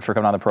 thanks so much for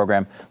coming on the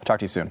program. We'll talk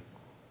to you soon.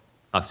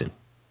 Talk soon.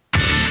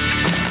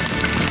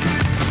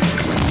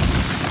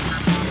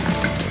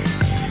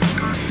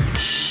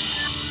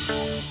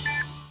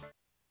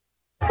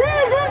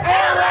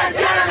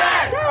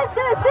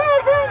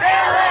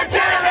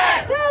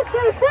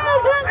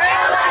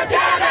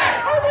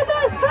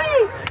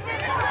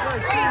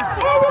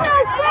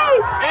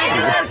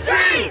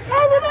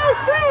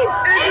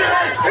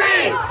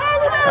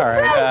 All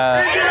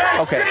right.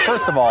 Okay.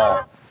 First of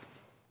all,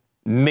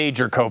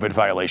 major COVID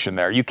violation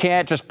there. You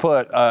can't just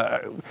put,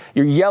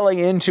 you're yelling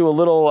into a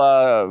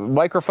little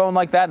microphone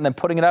like that and then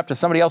putting it up to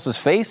somebody else's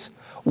face.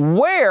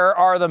 Where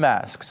are the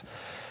masks?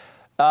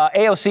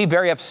 AOC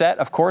very upset,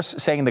 of course,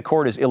 saying the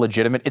court is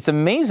illegitimate. It's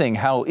amazing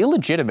how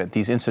illegitimate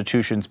these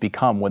institutions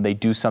become when they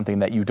do something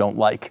that you don't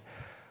like.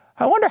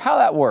 I wonder how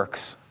that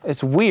works.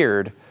 It's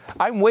weird.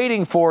 I'm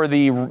waiting for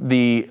the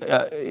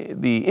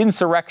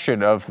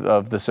insurrection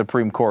of the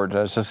Supreme Court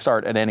to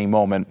start at any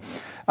moment.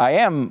 I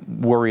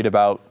am worried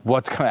about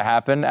what's going to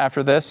happen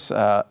after this.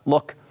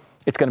 Look,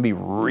 it's going to be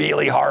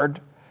really hard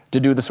to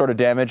do the sort of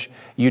damage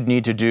you'd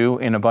need to do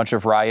in a bunch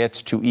of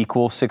riots to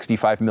equal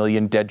 65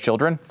 million dead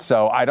children.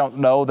 So I don't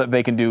know that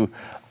they can do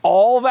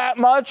all that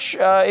much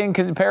in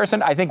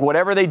comparison. I think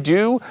whatever they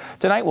do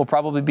tonight will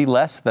probably be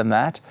less than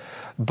that.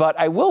 But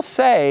I will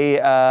say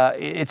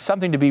it's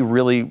something to be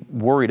really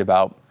worried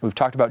about. We've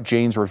talked about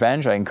Jane's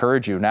Revenge. I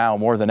encourage you now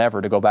more than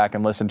ever to go back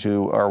and listen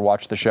to or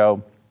watch the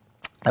show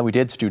that we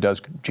did. Stu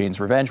does Jane's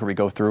Revenge, where we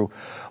go through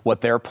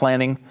what they're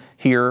planning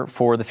here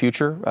for the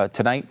future.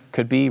 Tonight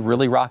could be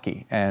really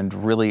rocky and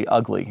really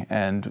ugly,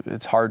 and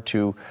it's hard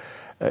to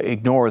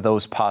ignore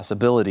those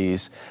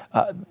possibilities.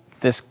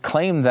 This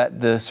claim that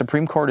the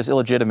Supreme Court is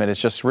illegitimate is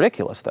just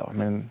ridiculous, though. I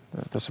mean,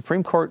 the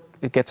Supreme Court,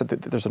 it gets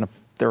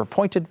they're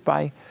appointed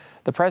by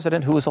the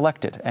president who was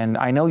elected. And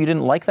I know you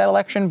didn't like that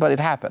election, but it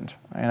happened.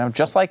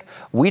 Just like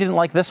we didn't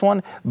like this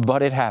one,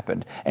 but it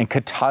happened. And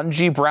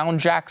Ketanji Brown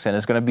Jackson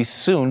is going to be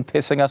soon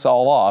pissing us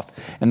all off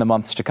in the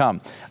months to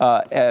come.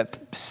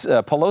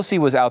 Pelosi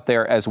was out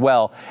there as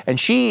well, and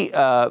she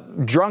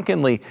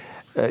drunkenly,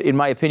 in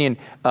my opinion,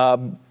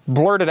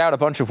 blurted out a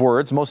bunch of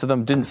words. Most of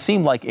them didn't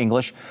seem like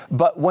English.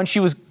 But when she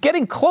was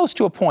getting close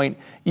to a point,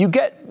 you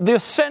get the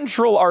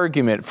central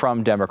argument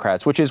from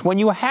Democrats, which is when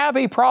you have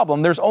a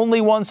problem, there's only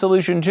one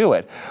solution to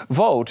it.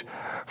 Vote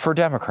for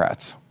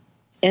Democrats.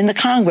 In the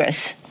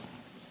Congress,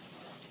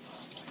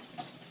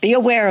 be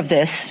aware of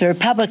this. The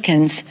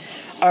Republicans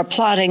are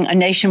plotting a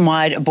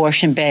nationwide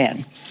abortion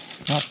ban.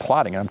 Not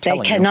plotting, I'm telling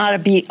you. They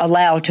cannot be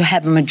allowed to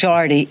have a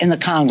majority in the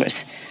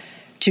Congress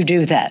to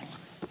do that.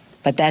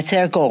 But that's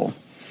their goal.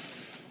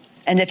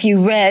 And if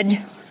you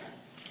read,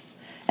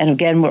 and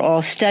again, we're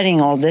all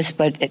studying all this,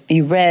 but if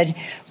you read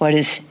what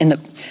is in the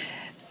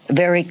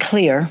very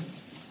clear,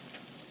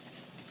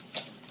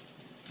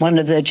 one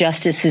of the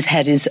justices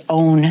had his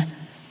own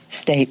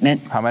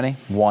statement. How many?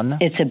 One?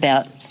 It's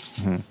about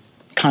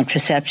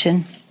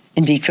contraception,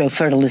 in vitro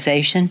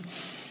fertilization,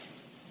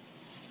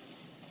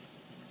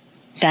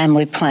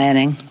 family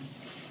planning.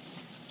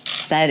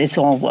 That is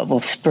all what will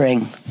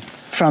spring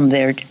from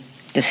their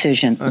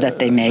decision that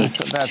they made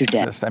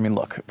today.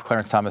 Look,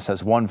 Clarence Thomas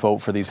has one vote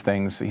for these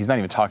things. He's not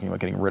even talking about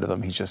getting rid of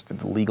them. He's just,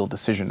 the legal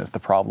decision is the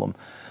problem.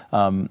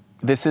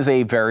 This is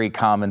a very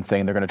common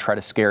thing. They're going to try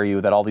to scare you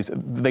that all these,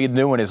 the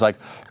new one is like,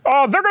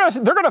 oh, they're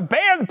going to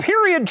ban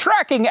period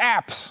tracking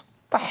apps.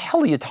 What the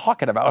hell are you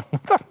talking about?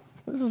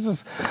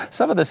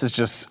 Some of this is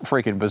just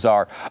freaking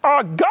bizarre.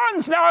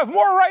 Guns now have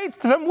more rights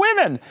than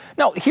women.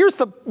 No, here's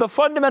the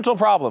fundamental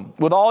problem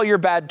with all your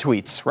bad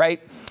tweets, right?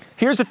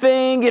 Here's the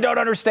thing you don't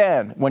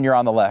understand when you're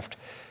on the left.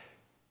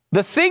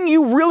 The thing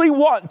you really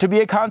want to be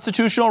a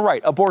constitutional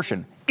right,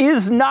 abortion,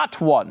 is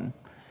not one.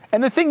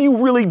 And the thing you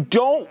really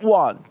don't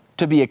want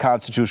to be a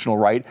constitutional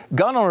right,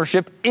 gun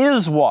ownership,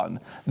 is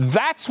one.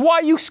 That's why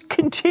you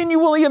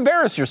continually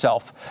embarrass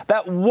yourself.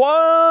 That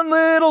one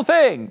little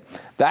thing,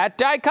 that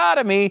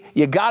dichotomy,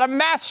 you got to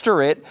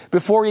master it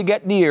before you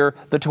get near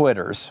the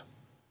Twitters.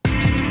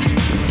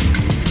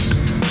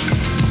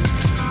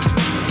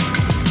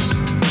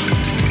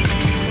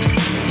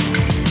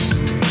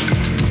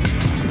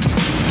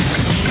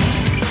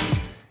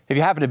 If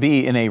you happen to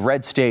be in a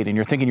red state and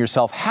you're thinking to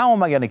yourself, how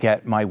am I going to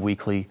get my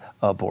weekly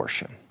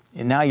abortion?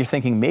 And now you're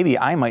thinking maybe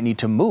I might need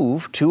to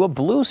move to a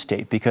blue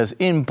state because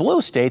in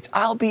blue states,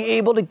 I'll be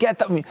able to get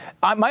them.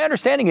 My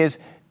understanding is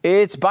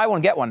it's buy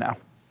one, get one now.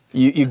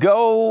 You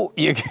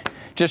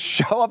just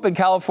show up in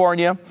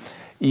California,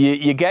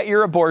 you get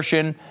your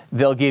abortion,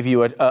 they'll give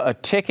you a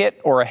ticket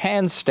or a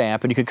hand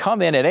stamp, and you can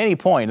come in at any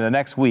point in the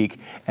next week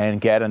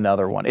and get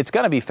another one. It's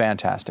going to be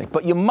fantastic,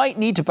 but you might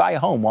need to buy a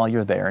home while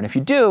you're there. And if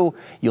you do,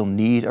 you'll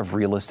need a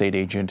real estate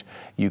agent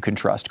you can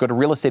trust. Go to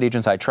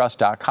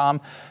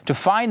realestateagentsitrust.com to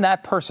find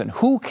that person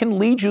who can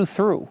lead you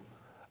through.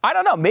 I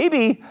don't know,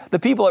 maybe the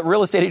people at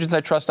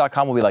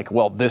realestateagentsitrust.com will be like,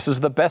 well, this is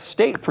the best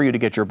state for you to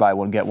get your buy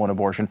one, get one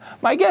abortion.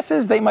 My guess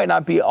is they might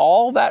not be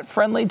all that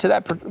friendly to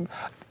that.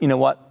 You know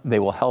what? They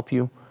will help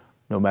you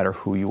no matter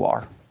who you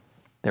are.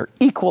 They're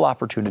equal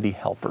opportunity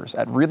helpers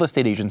at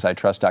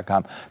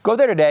realestateagentsitrust.com. Go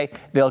there today.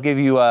 They'll give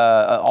you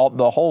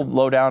the whole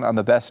lowdown on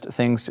the best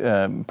things,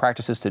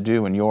 practices to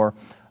do in your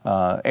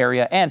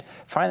area, and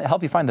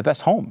help you find the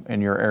best home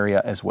in your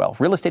area as well.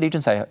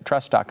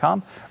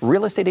 realestateagentsitrust.com,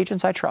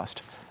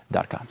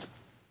 realestateagentsitrust.com.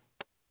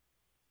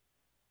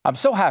 I'm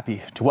so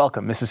happy to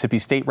welcome Mississippi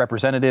State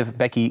Representative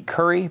Becky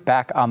Currie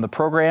back on the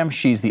program.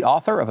 She's the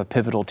author of a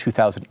pivotal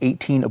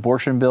 2018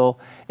 abortion bill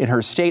in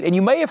her state, and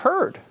you may have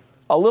heard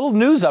a little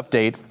news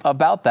update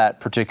about that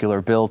particular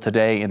bill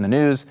today in the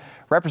news.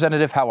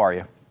 Representative, how are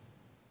you?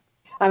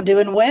 I'm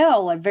doing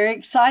well. I'm very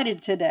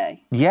excited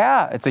today.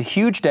 Yeah, it's a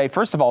huge day.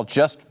 First of all,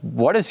 just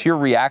what is your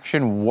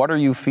reaction? What are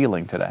you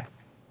feeling today?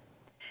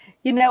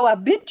 You know,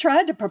 I've been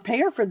trying to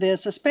prepare for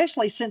this,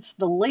 especially since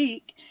the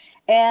leak.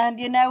 And,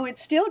 you know,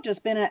 it's still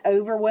just been an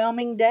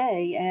overwhelming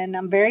day. And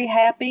I'm very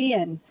happy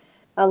and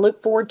I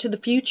look forward to the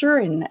future.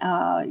 And,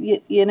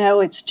 you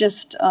know, it's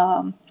just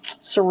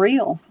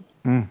surreal.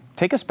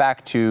 Take us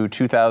back to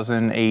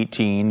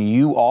 2018.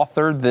 You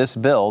authored this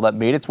bill that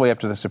made its way up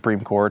to the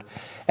Supreme Court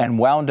and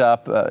wound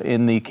up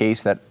in the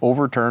case that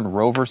overturned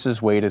Roe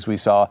versus Wade, as we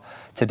saw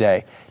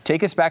today.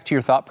 Take us back to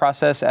your thought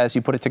process as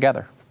you put it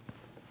together.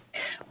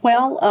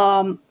 Well,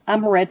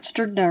 I'm a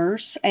registered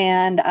nurse,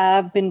 and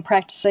I've been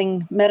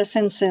practicing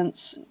medicine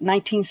since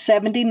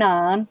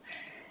 1979.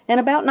 And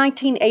about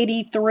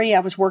 1983, I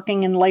was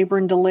working in labor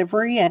and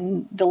delivery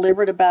and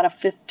delivered about a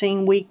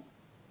 15-week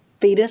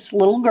fetus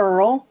little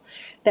girl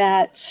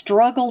that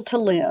struggled to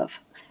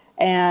live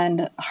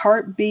and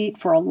heartbeat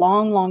for a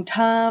long, long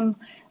time.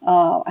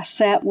 I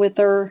sat with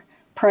her,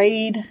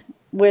 prayed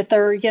with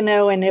her, you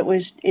know, and it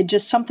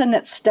just something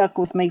that stuck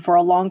with me for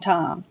a long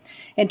time.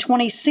 In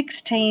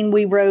 2016,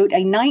 we wrote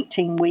a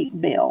 19-week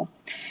bill.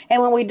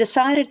 And when we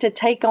decided to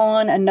take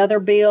on another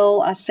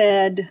bill, I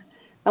said,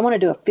 I want to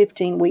do a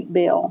 15-week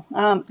bill.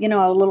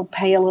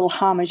 Pay a little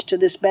homage to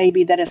this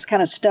baby that has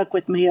kind of stuck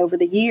with me over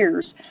the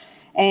years.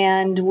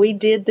 And we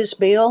did this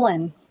bill,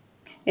 and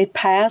it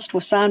passed,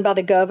 was signed by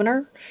the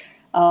governor.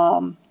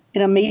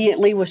 It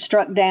immediately was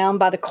struck down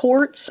by the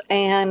courts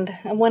and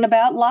went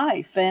about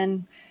life.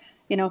 And,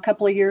 a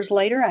couple of years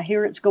later, I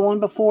hear it's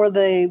going before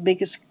the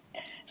biggest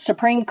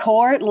Supreme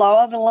Court,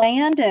 law of the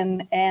land,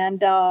 and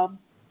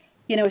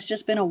it's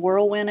just been a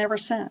whirlwind ever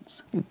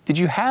since. Did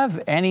you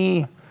have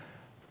any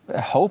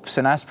hopes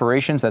and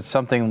aspirations that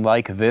something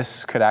like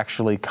this could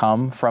actually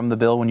come from the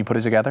bill when you put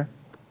it together?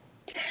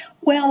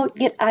 Well,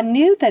 I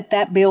knew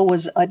that bill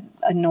was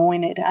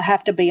anointed. I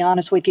have to be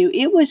honest with you.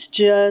 It was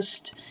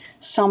just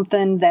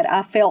something that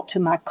I felt to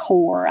my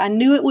core. I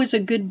knew it was a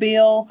good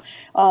bill.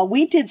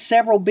 We did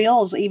several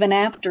bills even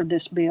after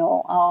this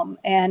bill.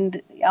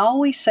 And I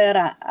always said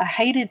I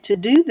hated to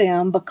do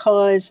them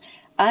because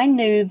I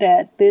knew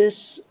that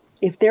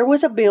if there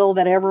was a bill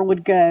that ever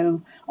would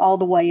go all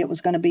the way, it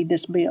was going to be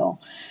this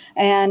bill.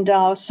 And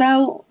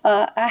so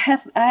I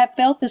have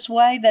felt this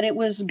way, that it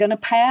was going to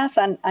pass.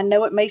 I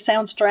know it may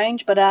sound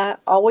strange, but I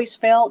always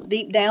felt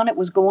deep down it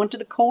was going to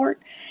the court,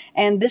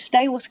 and this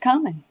day was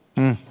coming.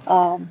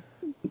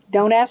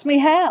 Don't ask me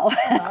how.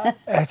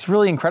 It's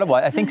really incredible.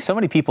 I think so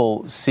many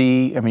people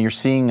you're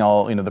seeing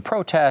all, the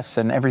protests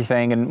and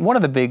everything. And one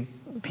of the big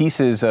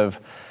pieces of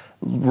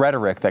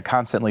rhetoric that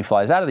constantly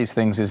flies out of these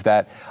things is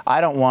that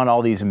I don't want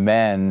all these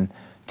men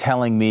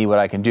telling me what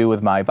I can do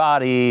with my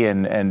body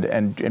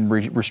and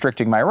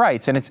restricting my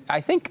rights. And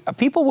I think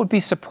people would be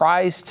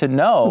surprised to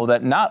know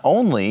that not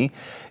only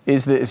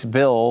is this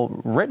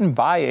bill written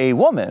by a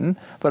woman,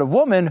 but a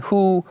woman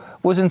who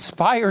was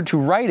inspired to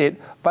write it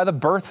by the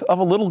birth of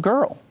a little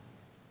girl.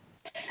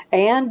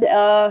 And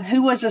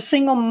who was a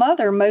single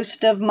mother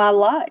most of my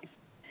life.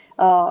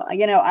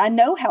 I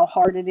know how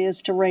hard it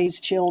is to raise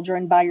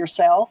children by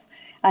yourself.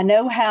 I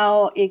know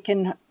how it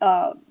can,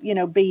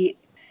 be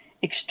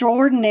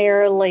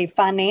extraordinarily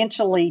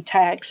financially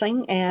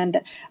taxing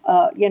and,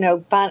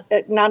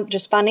 not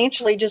just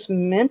financially, just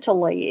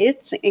mentally.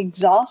 It's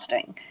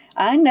exhausting.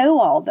 I know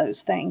all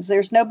those things.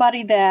 There's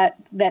nobody that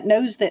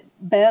knows that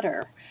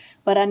better.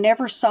 But I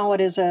never saw it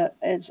as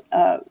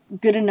a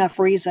good enough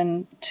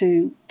reason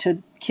to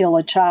kill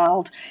a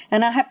child.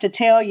 And I have to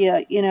tell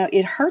you,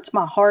 it hurts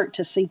my heart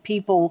to see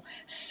people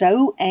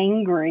so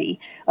angry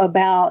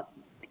about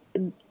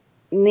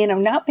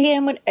not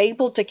being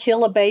able to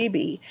kill a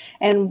baby.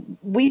 And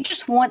we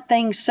just want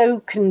things so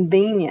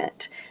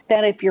convenient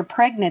that if you're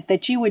pregnant,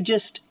 that you would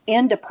just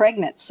end a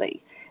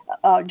pregnancy.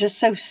 Just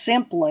so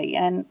simply,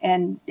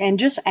 and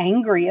just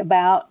angry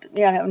about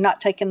not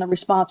taking the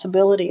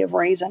responsibility of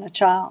raising a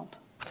child.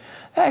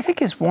 I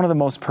think is one of the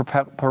most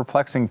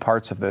perplexing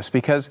parts of this,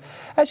 because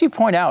as you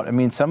point out,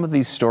 some of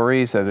these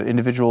stories that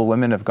individual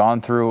women have gone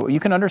through,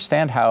 you can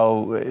understand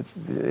how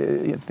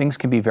things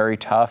can be very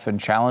tough and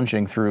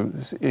challenging through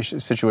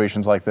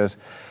situations like this.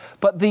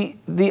 But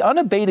the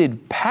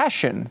unabated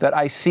passion that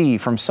I see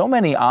from so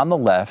many on the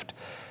left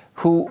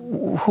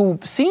who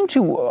seem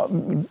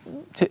to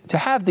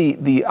have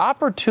the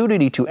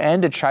opportunity to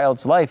end a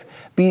child's life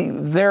be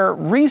their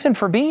reason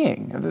for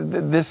being.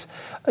 This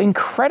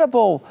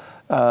incredible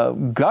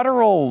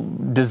guttural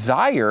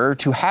desire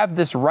to have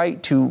this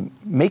right to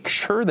make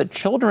sure that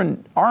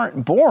children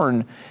aren't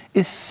born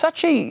is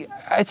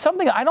it's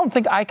something I don't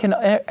think I can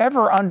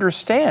ever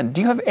understand.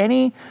 Do you have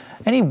any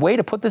way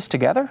to put this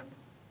together?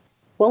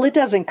 Well, it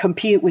doesn't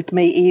compute with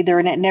me either,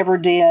 and it never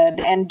did.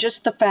 And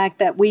just the fact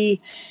that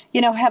we,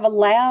 have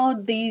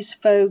allowed these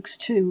folks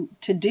to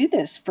do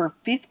this for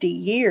 50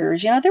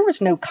 years, there was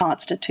no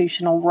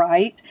constitutional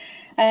right.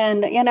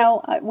 And,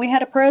 we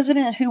had a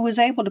president who was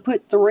able to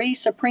put 3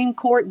 Supreme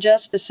Court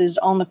justices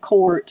on the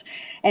court,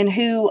 and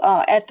who,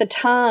 at the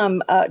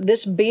time,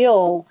 this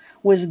bill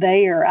was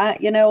there.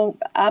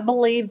 I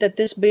believe that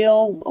this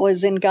bill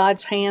was in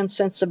God's hands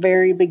since the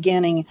very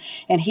beginning,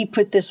 and he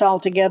put this all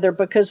together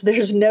because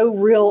there's no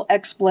real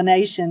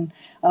explanation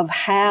of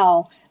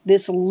how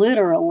this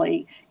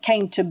literally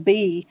came to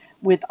be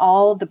with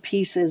all the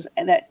pieces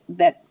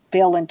that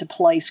fell into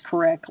place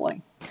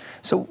correctly.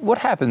 So what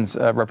happens,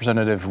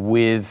 Representative,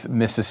 with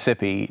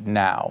Mississippi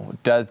now?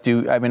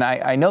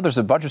 I know there's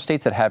a bunch of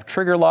states that have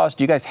trigger laws.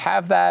 Do you guys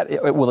have that?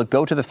 Will it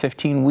go to the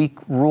 15-week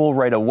rule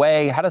right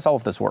away? How does all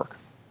of this work?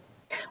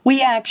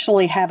 We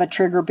actually have a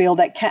trigger bill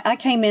that I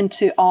came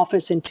into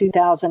office in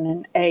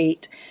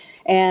 2008.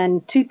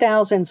 And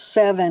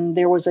 2007,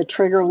 there was a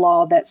trigger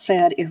law that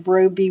said if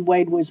Roe v.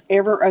 Wade was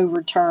ever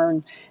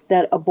overturned,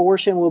 that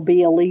abortion will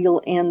be illegal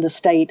in the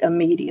state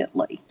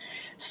immediately.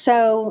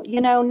 So,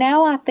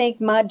 now I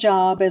think my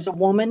job as a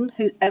woman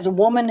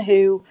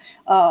who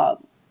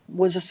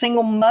was a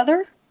single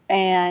mother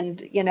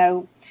and,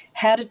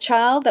 had a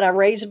child that I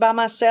raised by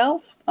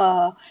myself,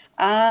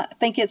 I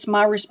think it's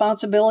my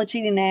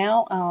responsibility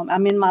now.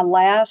 I'm in my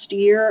last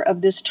year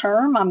of this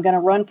term. I'm going to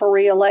run for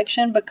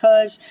re-election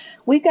because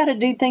we've got to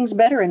do things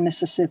better in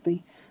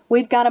Mississippi.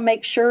 We've got to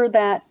make sure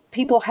that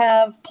people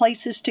have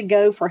places to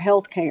go for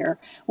health care.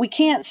 We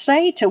can't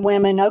say to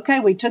women, okay,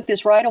 we took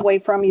this right away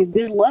from you,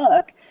 good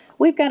luck.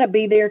 We've got to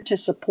be there to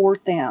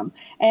support them.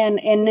 And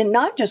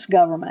not just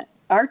government.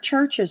 Our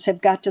churches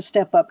have got to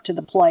step up to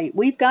the plate.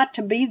 We've got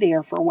to be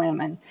there for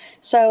women.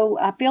 So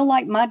I feel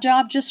like my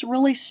job just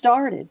really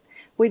started.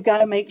 We've got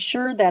to make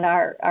sure that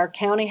our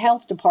county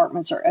health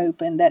departments are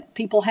open, that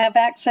people have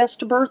access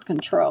to birth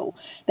control,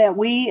 that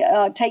we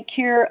take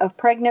care of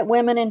pregnant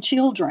women and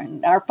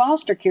children. Our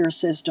foster care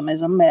system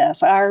is a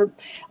mess. Our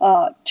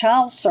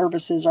child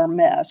services are a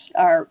mess.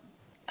 Our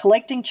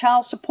collecting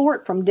child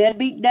support from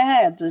deadbeat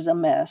dads is a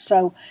mess.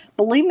 So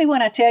believe me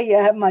when I tell you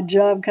I have my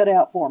job cut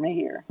out for me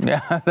here.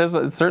 Yeah,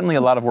 there's certainly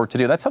a lot of work to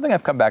do. That's something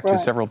I've come back to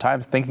several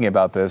times thinking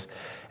about this,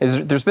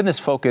 is there's been this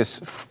focus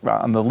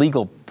on the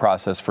legal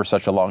process for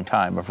such a long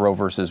time of Roe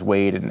versus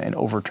Wade and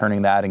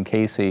overturning that in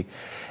Casey.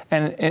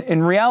 And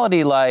in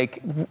reality,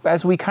 like,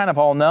 as we kind of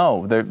all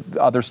know, the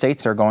other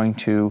states are going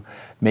to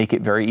make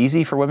it very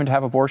easy for women to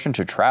have abortion,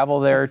 to travel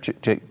there,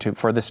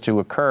 for this to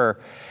occur.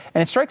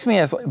 And it strikes me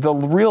as the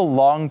real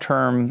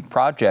long-term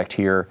project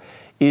here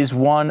is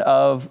one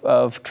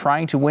of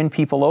trying to win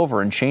people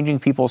over and changing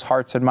people's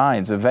hearts and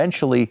minds.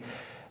 Eventually,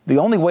 the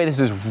only way this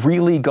is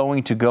really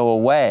going to go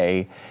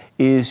away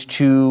is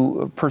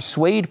to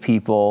persuade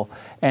people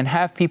and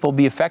have people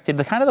be affected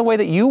the kind of the way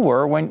that you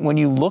were when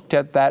you looked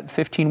at that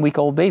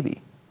 15-week-old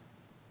baby.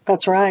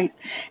 That's right.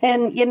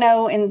 And, you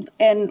know,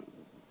 and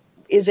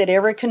is it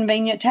ever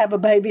convenient to have a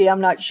baby?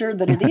 I'm not sure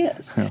that it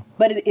is,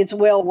 but it's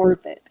well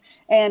worth it.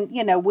 And,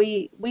 you know,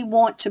 we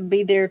want to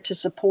be there to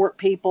support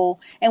people,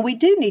 and we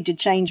do need to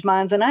change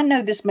minds. And I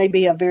know this may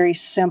be a very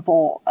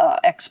simple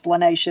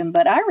explanation,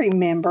 but I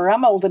remember,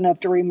 I'm old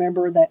enough to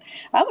remember that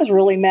I was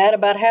really mad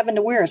about having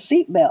to wear a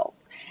seatbelt.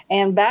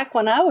 And back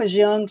when I was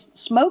young,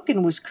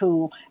 smoking was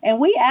cool. And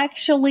we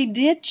actually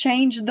did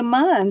change the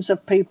minds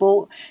of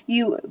people.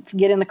 You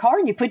get in the car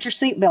and you put your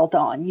seatbelt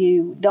on.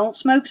 You don't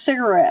smoke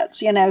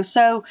cigarettes, you know.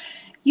 So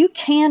you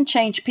can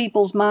change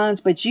people's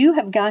minds, but you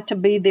have got to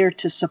be there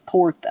to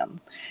support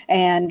them.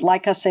 And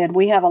like I said,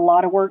 we have a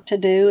lot of work to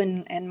do,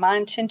 and my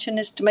intention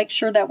is to make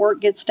sure that work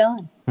gets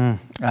done.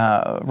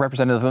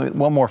 Representative,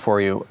 one more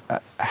for you.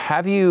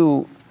 Have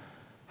you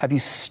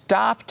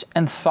stopped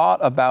and thought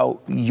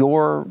about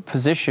your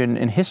position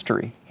in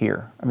history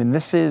here? I mean,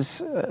 this is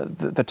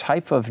the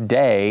type of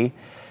day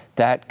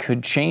that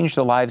could change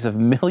the lives of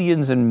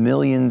millions and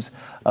millions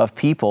of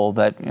people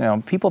that, you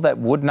know, people that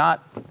would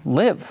not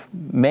live,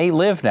 may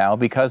live now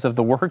because of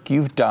the work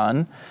you've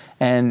done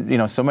and, you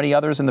know, so many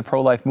others in the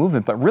pro-life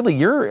movement. But really,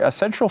 you're a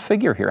central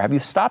figure here. Have you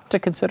stopped to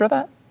consider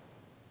that?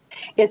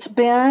 It's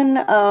been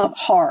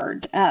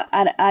hard.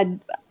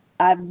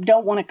 I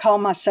don't want to call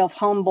myself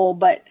humble,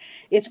 but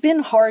it's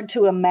been hard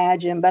to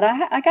imagine. But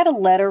I got a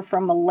letter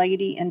from a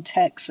lady in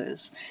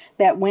Texas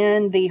that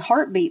when the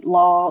heartbeat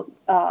law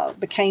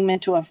became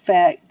into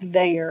effect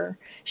there,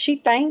 she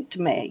thanked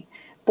me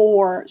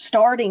for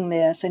starting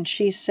this. And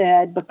she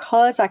said,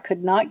 because I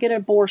could not get an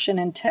abortion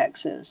in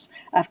Texas,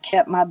 I've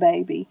kept my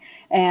baby.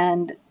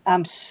 And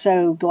I'm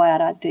so glad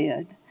I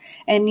did.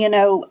 And, you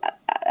know,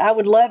 I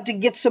would love to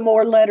get some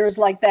more letters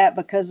like that,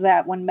 because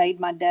that one made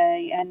my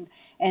day.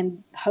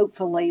 And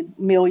hopefully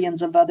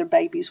millions of other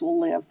babies will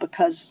live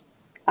because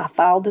I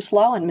filed this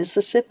law in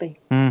Mississippi.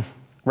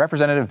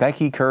 Representative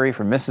Becky Currie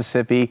from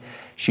Mississippi.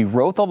 She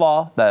wrote the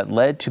law that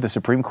led to the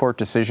Supreme Court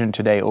decision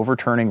today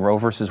overturning Roe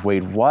versus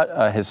Wade. What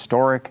a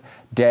historic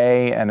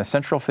day, and a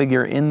central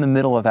figure in the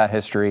middle of that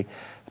history.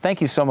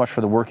 Thank you so much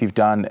for the work you've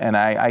done. And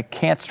I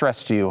can't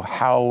stress to you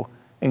how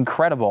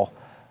incredible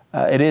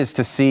it is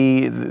to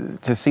see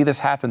this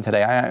happen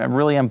today. I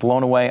really am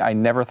blown away. I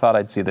never thought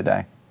I'd see the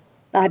day.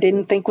 I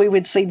didn't think we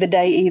would see the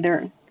day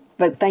either,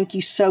 but thank you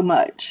so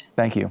much.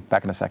 Thank you.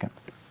 Back in a second.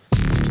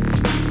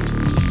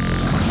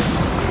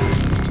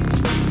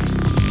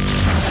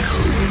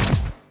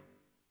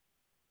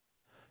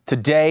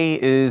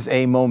 Today is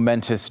a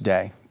momentous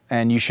day,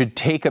 and you should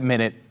take a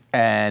minute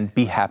and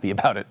be happy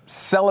about it.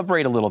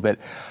 Celebrate a little bit.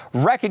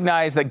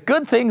 Recognize that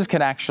good things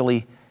can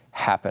actually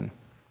happen.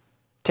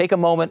 Take a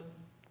moment,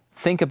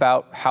 think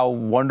about how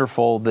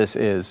wonderful this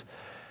is.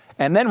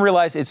 And then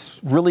realize it's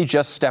really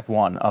just step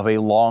one of a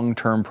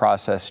long-term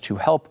process to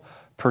help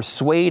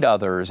persuade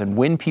others and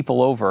win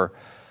people over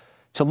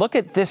to look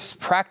at this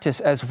practice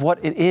as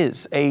what it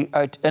is, a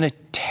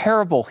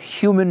terrible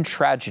human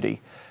tragedy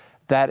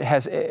that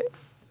has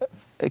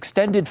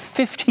extended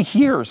 50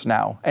 years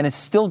now, and it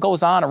still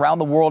goes on around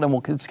the world and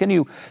will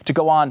continue to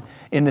go on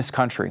in this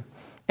country.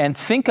 And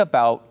think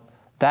about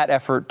that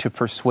effort to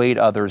persuade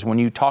others when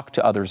you talk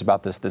to others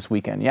about this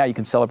weekend. Yeah, you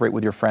can celebrate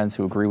with your friends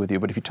who agree with you,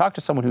 but if you talk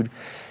to someone who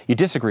you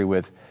disagree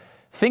with,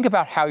 think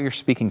about how you're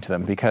speaking to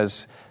them,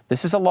 because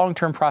this is a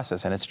long-term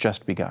process and it's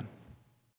just begun.